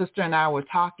 My sister and I were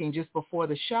talking just before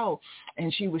the show,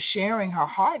 and she was sharing her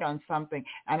heart on something.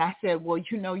 And I said, well,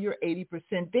 you know, you're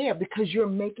 80% there because you're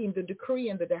making the decree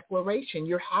and the declaration.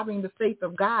 You're having the faith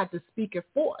of God to speak it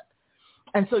forth.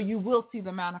 And so you will see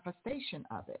the manifestation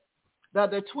of it. The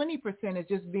other 20% is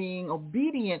just being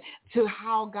obedient to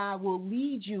how God will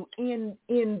lead you in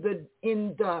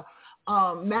the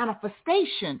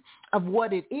manifestation of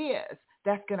what it is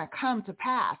that's going to come to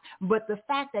pass. But the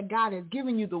fact that God has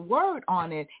given you the word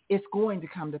on it, it's going to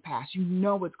come to pass. You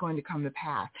know it's going to come to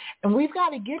pass. And we've got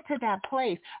to get to that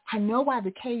place. I know why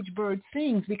the caged bird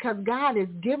sings, because God has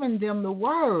given them the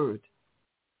word.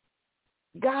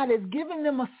 God has given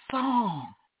them a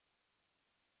song.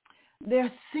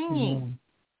 They're singing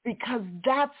because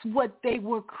that's what they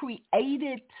were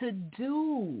created to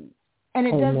do. And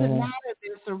it doesn't matter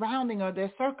their surrounding or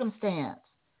their circumstance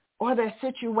or their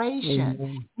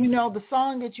situation. You know, the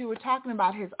song that you were talking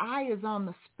about, his eye is on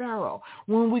the sparrow.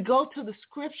 When we go to the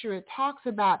scripture, it talks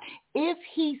about if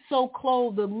he so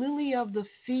clothe the lily of the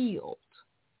field,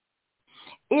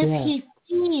 if he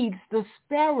feeds the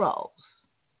sparrows,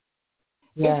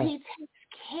 if he takes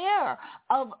care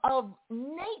of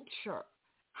nature,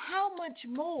 how much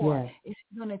more is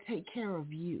he going to take care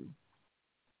of you?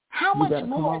 How much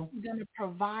more is he going to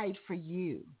provide for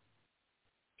you?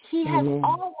 He has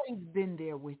always been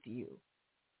there with you.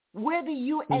 Whether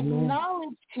you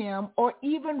acknowledged him or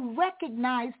even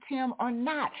recognized him or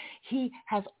not, he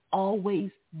has always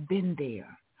been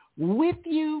there with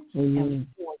you and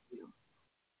for you.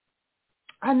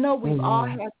 I know we've all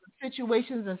had some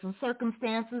situations and some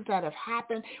circumstances that have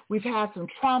happened. We've had some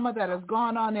trauma that has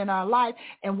gone on in our life,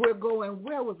 and we're going,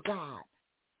 where was God?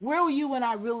 Where were you when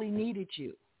I really needed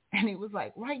you? And he was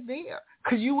like, right there,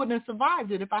 because you wouldn't have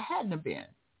survived it if I hadn't have been.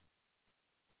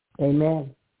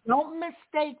 Amen. Don't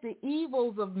mistake the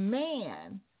evils of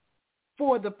man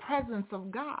for the presence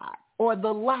of God or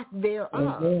the lack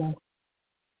thereof.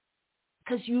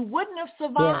 Because you wouldn't have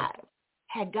survived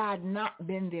had God not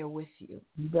been there with you.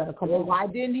 You better come Well, on. why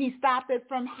didn't he stop it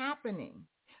from happening?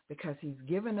 Because he's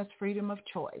given us freedom of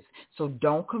choice. So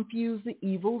don't confuse the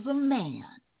evils of man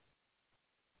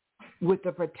with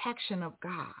the protection of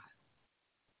God.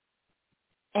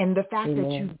 And the fact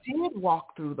that you did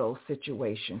walk through those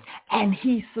situations and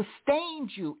he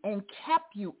sustained you and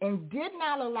kept you and did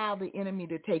not allow the enemy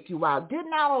to take you out, did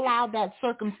not allow that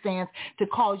circumstance to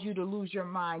cause you to lose your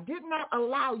mind, did not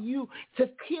allow you to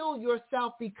kill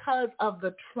yourself because of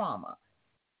the trauma.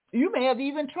 You may have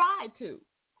even tried to.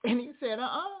 And he said,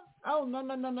 oh,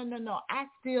 no. I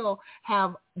still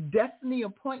have destiny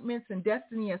appointments and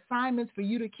destiny assignments for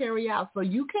you to carry out, so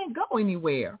you can't go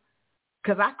anywhere.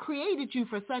 Because I created you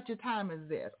for such a time as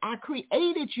this. I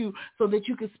created you so that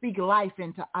you could speak life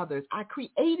into others. I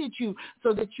created you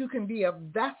so that you can be a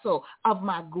vessel of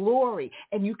my glory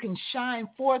and you can shine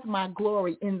forth my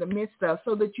glory in the midst of,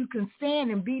 so that you can stand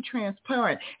and be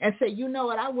transparent and say, you know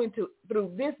what, I went through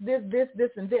this,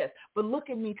 and this. But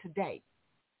look at me today.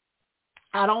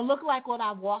 I don't look like what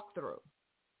I've walked through.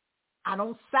 I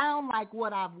don't sound like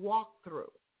what I've walked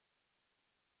through.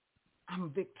 I'm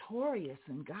victorious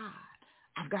in God.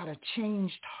 I've got a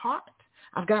changed heart.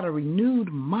 I've got a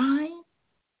renewed mind.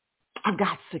 I've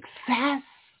got success.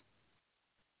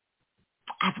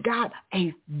 I've got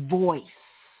a voice.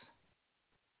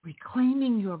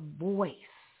 Reclaiming your voice.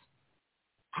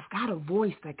 I've got a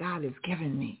voice that God has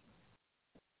given me.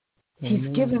 He's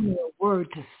given me a word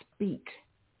to speak,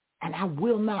 and I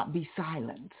will not be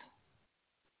silent.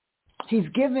 He's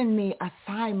given me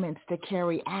assignments to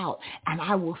carry out, and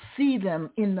I will see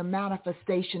them in the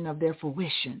manifestation of their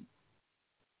fruition.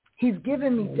 He's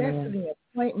given me destiny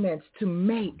appointments to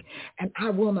make, and I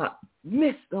will not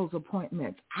miss those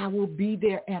appointments. I will be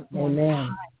there and on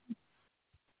time.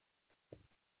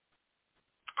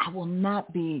 I will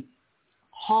not be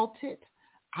halted.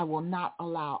 I will not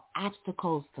allow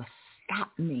obstacles to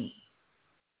stop me.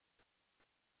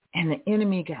 And the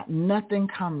enemy got nothing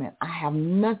coming. I have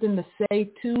nothing to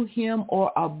say to him or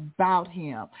about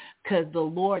him, because the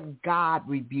Lord God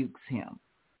rebukes him.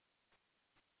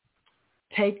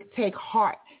 Take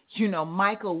heart. You know,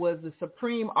 Michael was the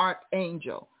supreme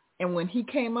archangel. And when he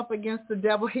came up against the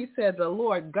devil, he said, the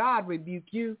Lord God rebuke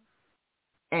you.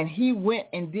 And he went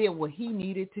and did what he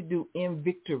needed to do in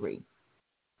victory.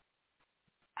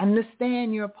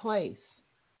 Understand your place.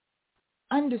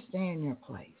 Understand your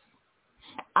place.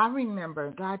 I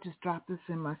remember God just dropped this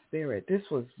in my spirit. This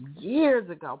was years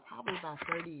ago, probably about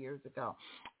 30 years ago.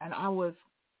 And I was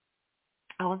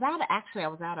at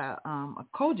a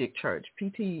Kojic church,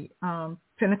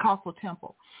 Pentecostal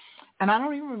temple. And I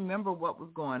don't even remember what was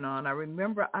going on. I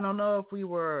don't know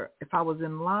if I was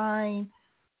in line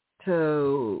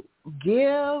to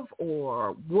give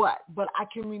or what, but I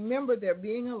can remember there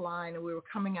being a line and we were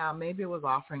coming out. Maybe it was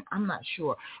offering. I'm not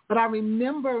sure. But I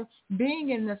remember being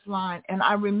in this line, and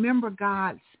I remember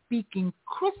God speaking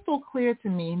crystal clear to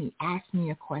me, and he asked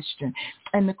me a question.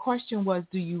 And the question was,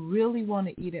 do you really want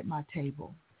to eat at my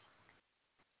table?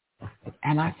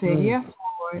 And I said, yes,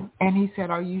 Lord. Lord. And he said,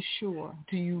 are you sure?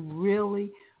 Do you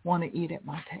really want to eat at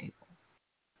my table?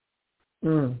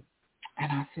 And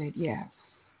I said, yes.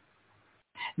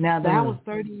 Now, that was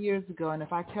 30 years ago. And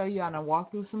if I tell you, I done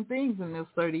walked through some things in those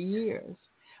 30 years.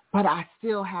 But I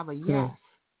still have a yes.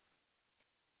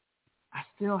 I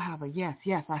still have a yes.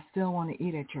 Yes, I still want to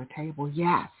eat at your table.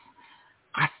 Yes,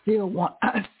 I still want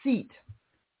a seat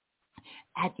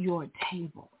at your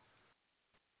table.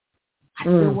 I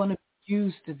still want to be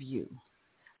used of you.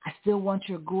 I still want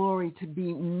your glory to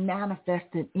be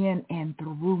manifested in and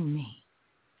through me.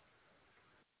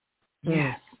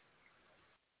 Yes.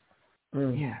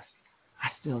 Yes,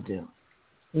 I still do.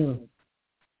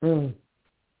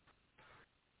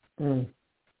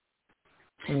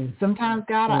 Sometimes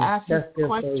God will ask you a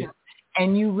question,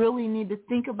 and you really need to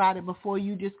think about it before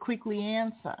you just quickly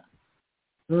answer.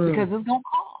 Because it's going to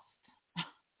cost.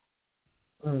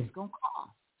 It's going to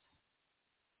cost.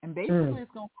 And basically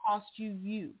it's going to cost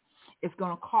you. It's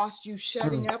going to cost you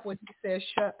shutting up when he says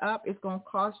shut up. It's going to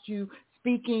cost you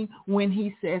speaking when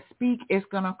he says speak. It's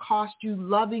going to cost you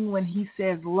loving when he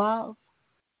says love.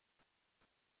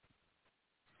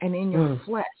 And in your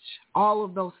flesh, all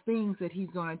of those things that he's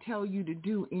going to tell you to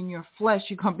do in your flesh,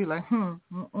 you're going to be like, I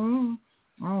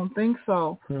don't think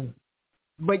so.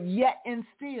 But yet and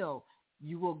still,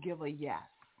 you will give a yes.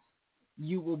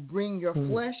 You will bring your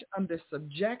flesh under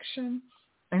subjection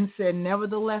and say,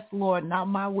 nevertheless, Lord, not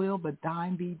my will, but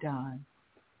thine be done.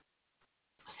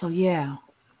 So, yeah,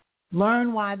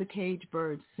 learn why the cage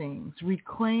bird sings.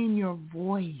 Reclaim your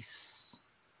voice.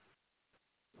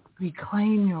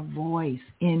 Reclaim your voice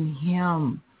in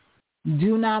him.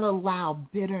 Do not allow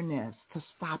bitterness to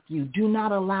stop you. Do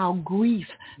not allow grief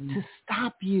to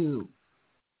stop you.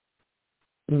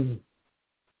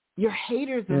 Your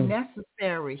haters are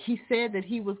necessary. He said that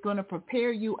he was going to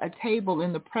prepare you a table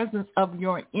in the presence of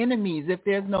your enemies. If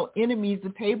there's no enemies,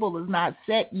 the table is not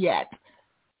set yet.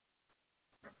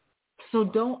 So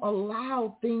don't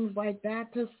allow things like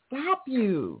that to stop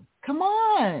you. Come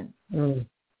on.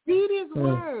 Read his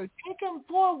word. Take him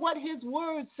for what his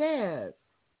word says.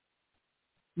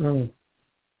 And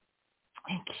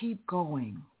keep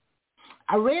going.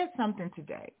 I read something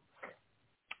today.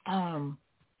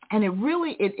 And it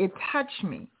really, it touched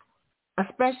me,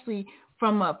 especially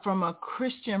from a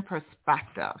Christian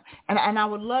perspective. And I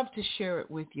would love to share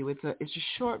it with you. It's a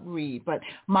short read, but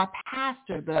my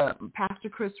pastor, Pastor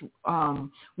Chris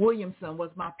Williamson, was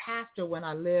my pastor when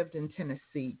I lived in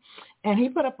Tennessee. And he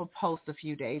put up a post a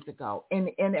few days ago. And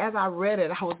as I read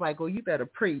it, I was like, well, you better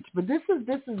preach. But this is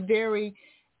very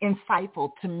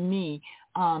insightful to me,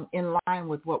 in line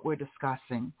with what we're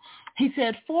discussing. He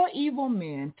said, 4 evil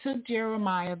men took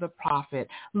Jeremiah the prophet,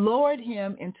 lowered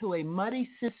him into a muddy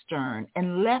cistern,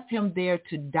 and left him there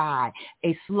to die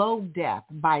a slow death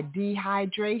by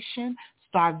dehydration,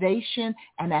 starvation,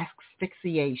 and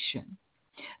asphyxiation.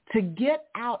 To get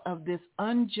out of this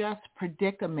unjust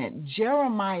predicament,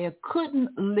 Jeremiah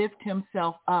couldn't lift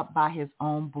himself up by his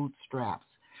own bootstraps.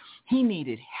 He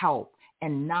needed help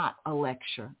and not a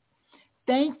lecture.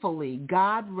 Thankfully,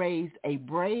 God raised a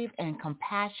brave and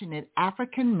compassionate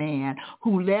African man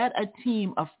who led a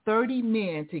team of 30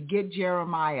 men to get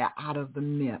Jeremiah out of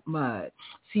the mud.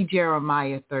 See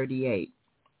Jeremiah 38.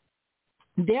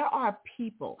 There are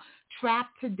people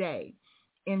trapped today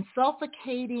in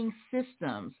suffocating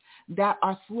systems that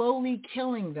are slowly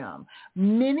killing them.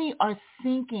 Many are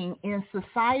sinking in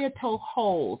societal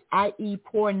holes, i.e.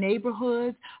 poor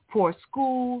neighborhoods, poor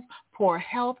schools, poor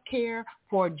health care,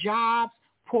 poor jobs,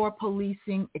 poor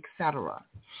policing, etc.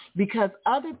 Because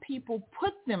other people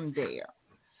put them there.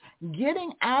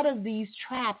 Getting out of these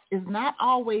traps is not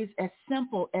always as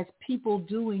simple as people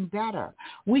doing better.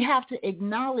 We have to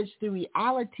acknowledge the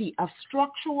reality of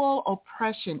structural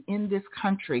oppression in this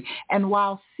country. And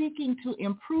while seeking to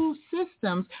improve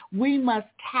systems, we must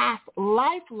cast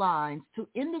lifelines to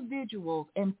individuals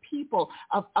and people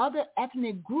of other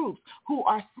ethnic groups who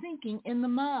are sinking in the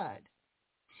mud.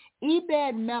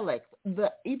 Ebed-Melech,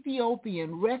 the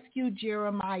Ethiopian, rescued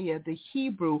Jeremiah, the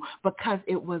Hebrew, because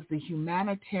it was the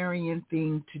humanitarian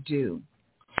thing to do.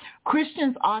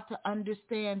 Christians ought to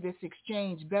understand this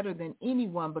exchange better than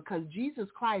anyone because Jesus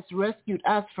Christ rescued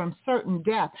us from certain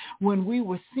death when we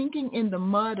were sinking in the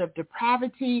mud of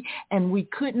depravity and we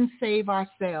couldn't save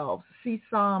ourselves. See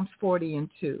Psalms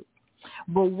 40:2.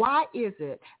 But why is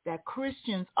it that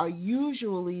Christians are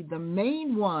usually the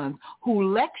main ones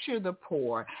who lecture the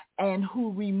poor and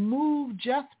who remove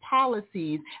just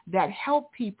policies that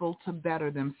help people to better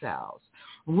themselves?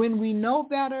 When we know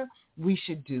better, we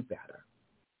should do better.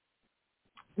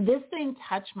 this thing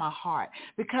touched my heart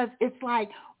because it's like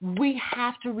we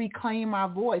have to reclaim our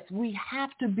voice. We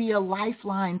have to be a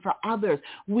lifeline for others.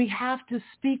 We have to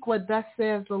speak what thus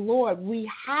says the Lord. We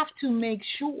have to make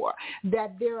sure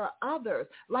that there are others,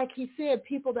 like he said,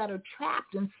 people that are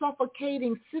trapped in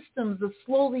suffocating systems that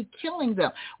slowly killing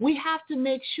them. We have to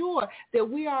make sure that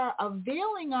we are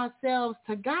availing ourselves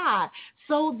to God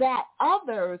so that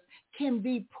others can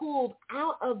be pulled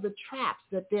out of the traps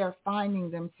that they're finding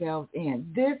themselves in.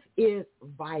 This is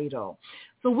vital.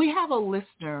 So we have a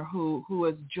listener who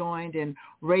has joined and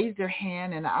raised their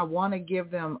hand, and I want to give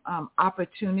them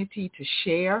opportunity to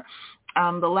share.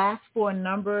 The last four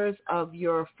numbers of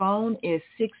your phone is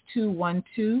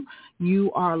 6212.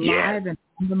 You are live and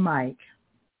on the mic.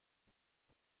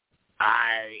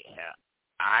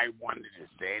 I wanted to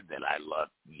say that I love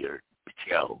your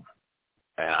show.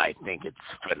 And I think it's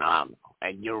phenomenal.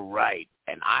 And you're right.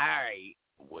 And I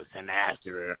was an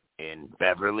actor in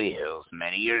Beverly Hills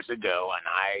many years ago, and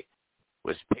I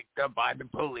was picked up by the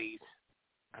police,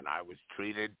 and I was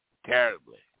treated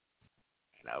terribly.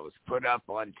 And I was put up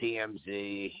on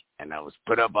TMZ, and I was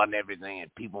put up on everything,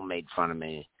 and people made fun of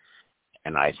me.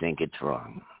 And I think it's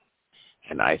wrong.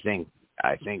 And I think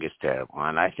it's terrible.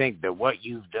 And I think that what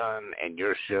you've done and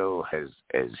your show has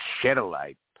shed a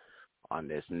light on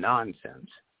this nonsense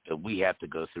that we have to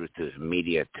go through to the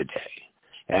media today.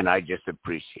 And I just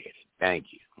appreciate it. Thank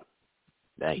you.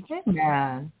 Thank you.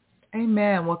 Amen.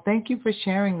 Amen. Well, thank you for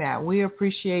sharing that. We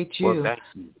appreciate you. Well, thank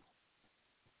you.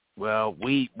 Well,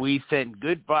 we send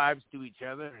good vibes to each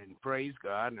other and praise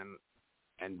God,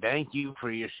 and thank you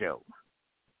for your show.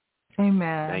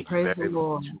 Amen. Thank Praise you the very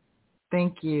Lord. much.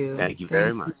 Thank you. Thank you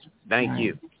very much. Thank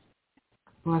you.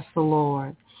 Bless the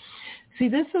Lord. See,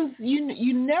 this is,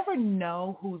 you never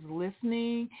know who's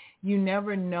listening. You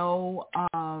never know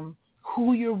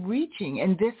who you're reaching.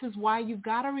 And this is why you've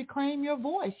got to reclaim your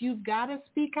voice. You've got to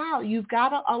speak out. You've got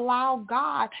to allow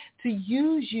God to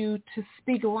use you to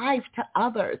speak life to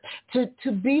others,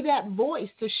 to be that voice,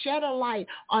 to shed a light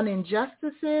on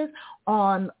injustices,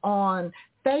 on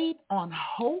faith, on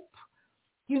hope.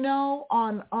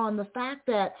 On the fact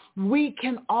that we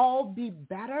can all be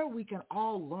better, we can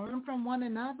all learn from one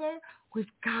another. We've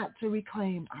got to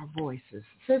reclaim our voices.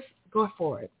 Sis, go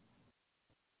for it.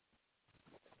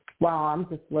 Wow, I'm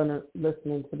just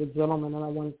listening to the gentleman, and I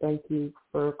want to thank you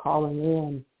for calling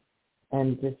in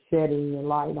and just shedding your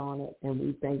light on it. And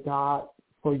we thank God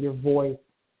for your voice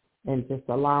and just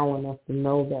allowing us to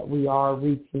know that we are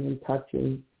reaching and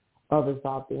touching others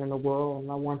out there in the world.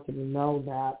 And I want you to know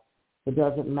that it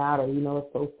doesn't matter.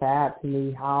 It's so sad to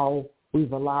me how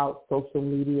we've allowed social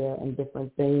media and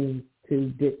different things to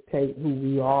dictate who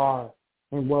we are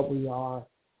and what we are.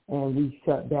 And we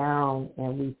shut down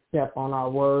and we step on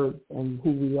our words and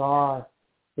who we are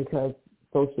because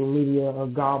social media are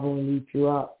gobbling eat you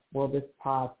up. Well, this is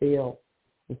how I feel.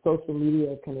 And social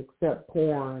media can accept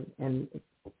porn and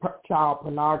child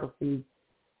pornography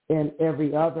and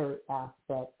every other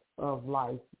aspect of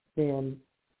life. Then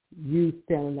you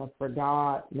standing up for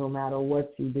God, no matter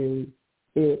what you do,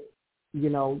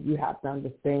 you have to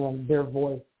understand their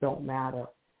voice don't matter.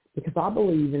 Because I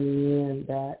believe in the end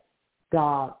that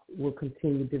God will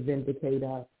continue to vindicate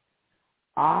us.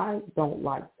 I don't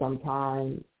like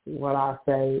sometimes what I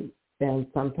say, and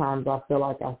sometimes I feel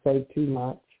like I say too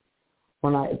much.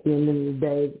 At the end of the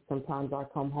day, sometimes I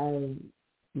come home,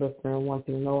 listener, and want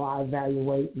you to know I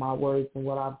evaluate my words and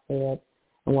what I've said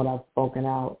and what I've spoken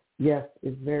out. Yes,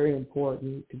 it's very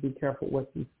important to be careful what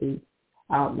you speak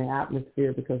out in the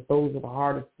atmosphere because those are the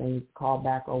hardest things to call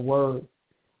back are words,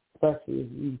 especially if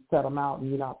you set them out and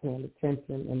you're not paying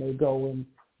attention and they go and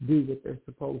do what they're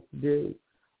supposed to do.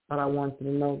 But I want you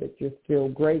to know that you're still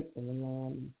great in the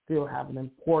land. You still have an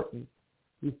importance.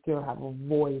 You still have a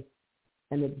voice,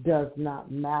 and it does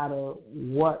not matter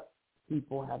what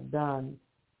people have done.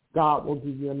 God will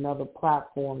give you another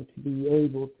platform to be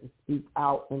able to speak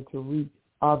out and to reach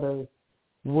others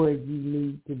where you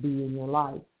need to be in your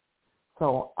life.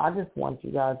 So I just want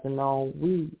you guys to know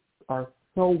we are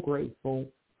so grateful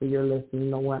for your listening,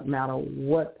 no matter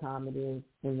what time it is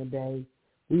in the day.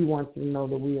 We want you to know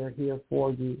that we are here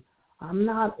for you. I'm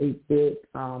not a big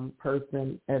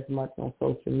person as much on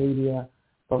social media,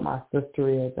 but my sister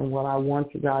is. And what I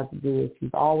want you guys to do is she's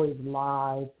always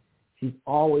live. She's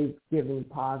always giving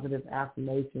positive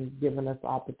affirmations, giving us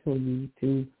opportunity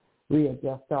to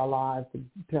readjust our lives,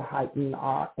 to heighten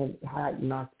our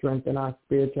strength and our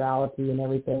spirituality and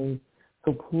everything.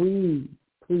 So please,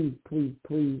 please, please,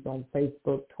 please, on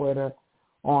Facebook, Twitter,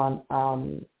 on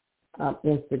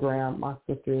Instagram, my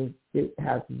sister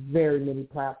has very many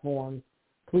platforms.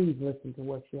 Please listen to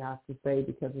what she has to say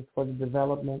because it's for the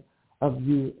development of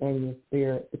you and your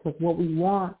spirit, because what we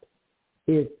want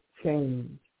is change,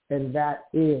 and that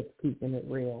is keeping it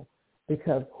real.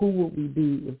 Because who would we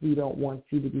be if we don't want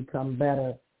you to become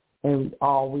better and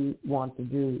all we want to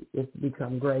do is to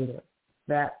become greater?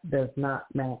 That does not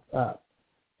match up.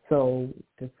 So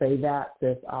to say that,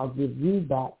 sis, I'll give you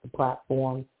back the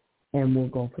platform and we'll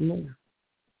go from there.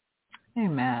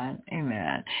 Amen.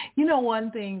 Amen. You know,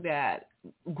 one thing that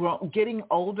getting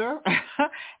older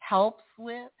helps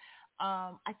with,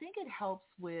 I think it helps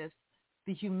with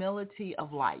the humility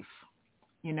of life,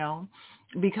 you know,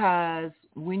 because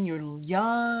when you're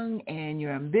young and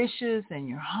you're ambitious and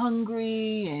you're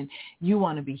hungry and you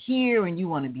want to be here and you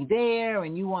want to be there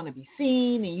and you want to be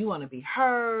seen and you want to be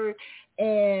heard.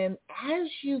 And as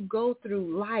you go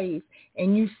through life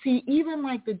and you see, even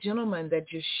like the gentleman that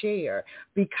just shared,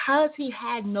 because he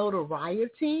had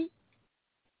notoriety,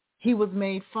 he was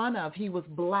made fun of. He was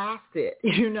blasted,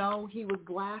 you know. He was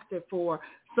blasted for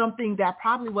something that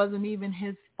probably wasn't even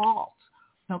his fault,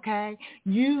 okay?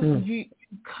 You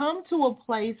come to a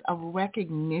place of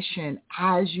recognition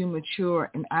as you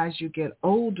mature and as you get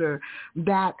older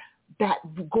that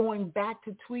going back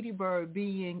to Tweety Bird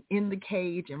being in the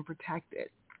cage and protected.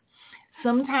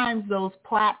 Sometimes those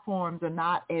platforms are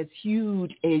not as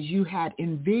huge as you had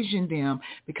envisioned them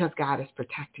because God is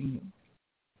protecting you.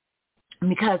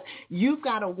 Because you've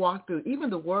got to walk through, even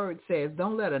the word says,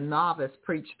 don't let a novice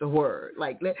preach the word.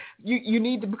 Like you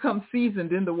need to become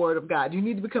seasoned in the word of God. You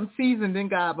need to become seasoned in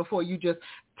God before you just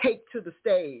take to the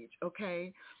stage,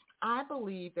 okay? I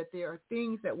believe that there are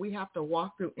things that we have to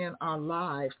walk through in our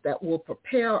lives that will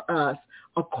prepare us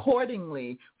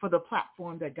accordingly for the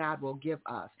platform that God will give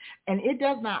us. And it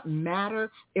does not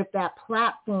matter if that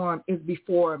platform is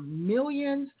before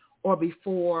millions or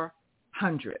before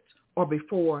hundreds or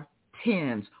before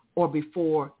tens or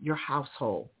before your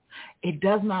household. It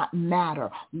does not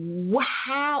matter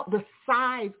how the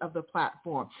size of the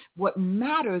platform. What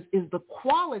matters is the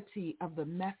quality of the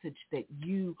message that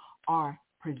you are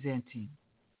presenting.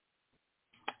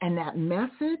 And that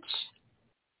message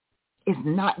is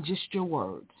not just your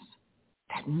words.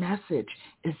 That message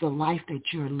is the life that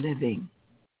you're living.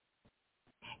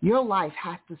 Your life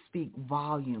has to speak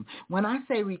volume. When I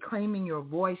say reclaiming your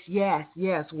voice, yes,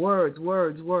 words.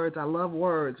 I love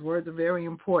words. Words are very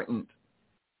important.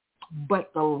 But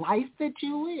the life that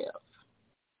you live,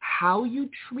 how you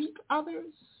treat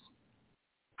others,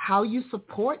 how you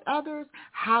support others,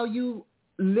 how you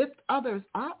lift others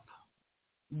up,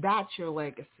 that's your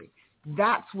legacy.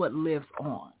 That's what lives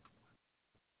on.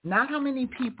 Not how many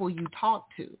people you talk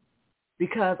to.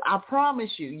 Because I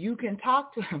promise you, you can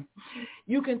talk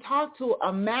to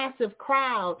a massive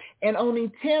crowd and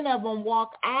only 10 of them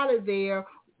walk out of there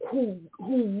who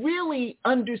really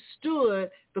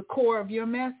understood the core of your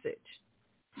message.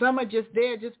 Some are just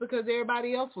there just because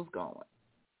everybody else was going.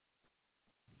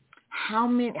 How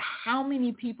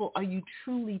many people are you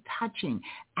truly touching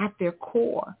at their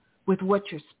core with what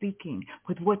you're speaking,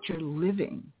 with what you're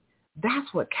living?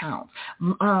 That's what counts.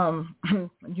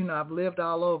 You know, I've lived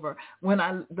all over. When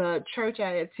the church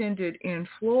I attended in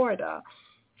Florida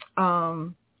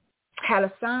had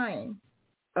a sign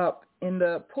up in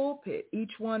the pulpit,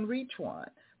 each one reach one.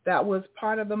 That was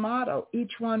part of the motto,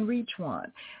 each one reach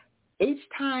one. Each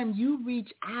time you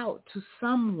reach out to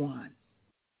someone,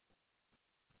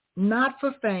 not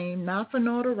for fame, not for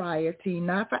notoriety,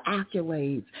 not for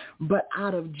accolades, but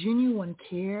out of genuine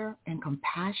care and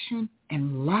compassion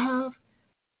and love,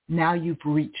 now you've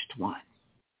reached one.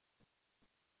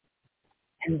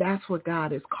 And that's what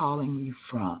God is calling you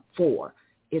for,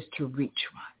 is to reach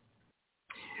one.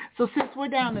 So since we're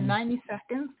down to 90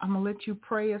 seconds, I'm going to let you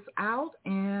pray us out.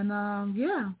 And,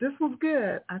 this was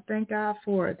good. I thank God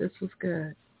for it. This was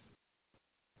good.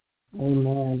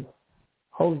 Amen.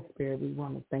 Holy Spirit, we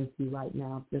want to thank you right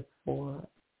now just for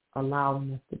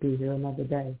allowing us to be here another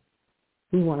day.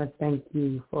 We want to thank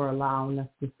you for allowing us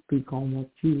to speak on what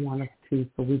you want us to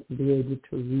so we can be able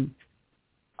to reach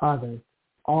others,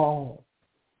 all.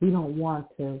 We don't want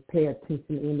to pay attention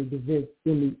to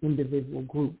any individual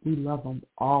group. We love them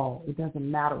all. It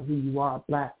doesn't matter who you are,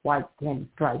 black, white, tan,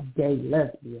 stripe, gay,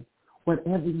 lesbian.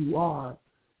 Whatever you are,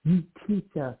 you teach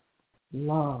us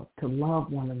love, to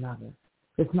love one another.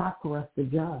 It's not for us to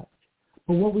judge.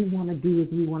 But what we want to do is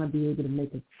we want to be able to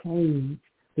make a change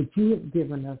that you have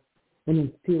given us and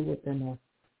instill within us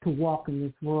to walk in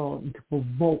this world and to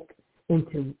provoke and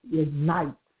to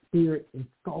ignite spirits and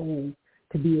souls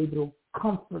to be able to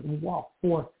comfort and walk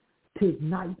forth to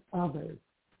ignite others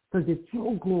so that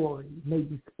your glory may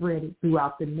be spread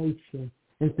throughout the nation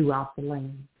and throughout the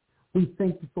land. We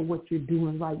thank you for what you're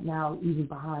doing right now, even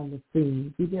behind the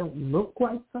scenes. You don't look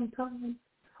right sometimes.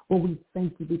 Lord, we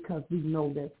thank you because we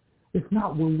know that it's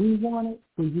not when we want it,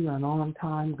 but you are an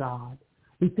on-time God.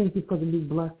 We thank you for the new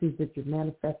blessings that you're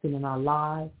manifesting in our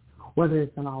lives, whether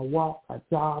it's in our walk, our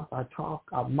jobs, our talk,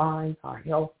 our minds, our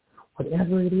health,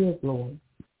 whatever it is, Lord.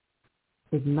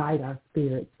 Ignite our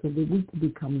spirits so that we can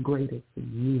become greater for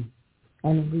you.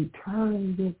 And in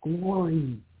return, your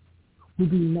glory will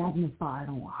be magnified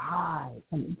on high.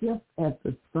 And just as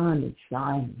the sun is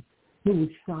shining, it will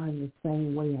shine the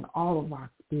same way in all of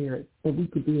our spirits, that we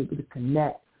could be able to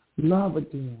connect, love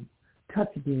again,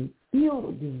 touch again, feel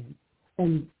again,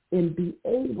 and be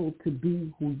able to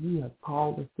be who you have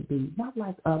called us to be, not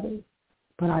like others,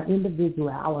 but our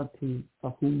individuality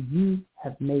of who you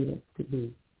have made us to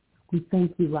be. We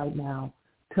thank you right now.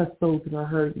 Touch those that are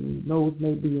hurting. Those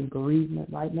may be in bereavement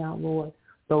right now, Lord.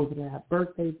 Those that have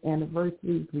birthdays,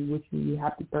 anniversaries, we wish you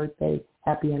happy birthday,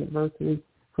 happy anniversary.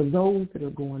 For those that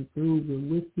are going through,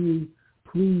 we're with you.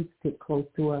 Please stick close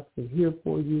to us. We're here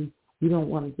for you. You don't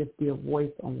want to just be a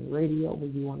voice on the radio,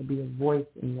 but you want to be a voice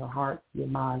in your heart, your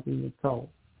mind, and your soul.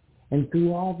 And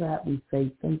through all that, we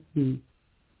say thank you,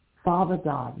 Father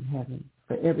God in heaven,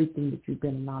 for everything that you've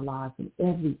been in our lives and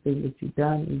everything that you've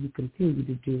done and you continue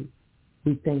to do.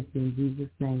 We thank you in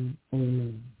Jesus' name.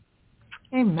 Amen.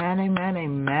 Amen, amen,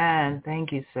 amen.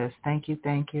 Thank you, sis. Thank you,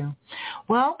 thank you.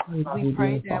 Well, we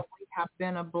pray that we have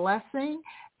been a blessing,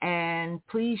 and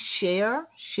please share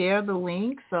the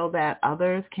link so that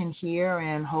others can hear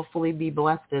and hopefully be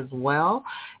blessed as well.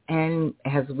 And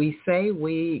as we say,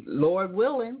 we, Lord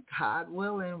willing, God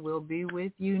willing, will be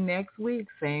with you next week.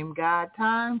 Same God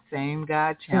time, same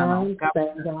God channel.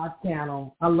 Same God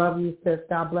channel. I love you, sis.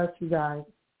 God bless you guys.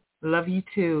 Love you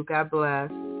too. God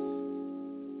bless.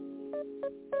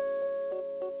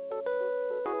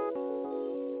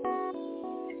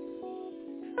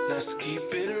 Let's keep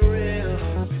it real.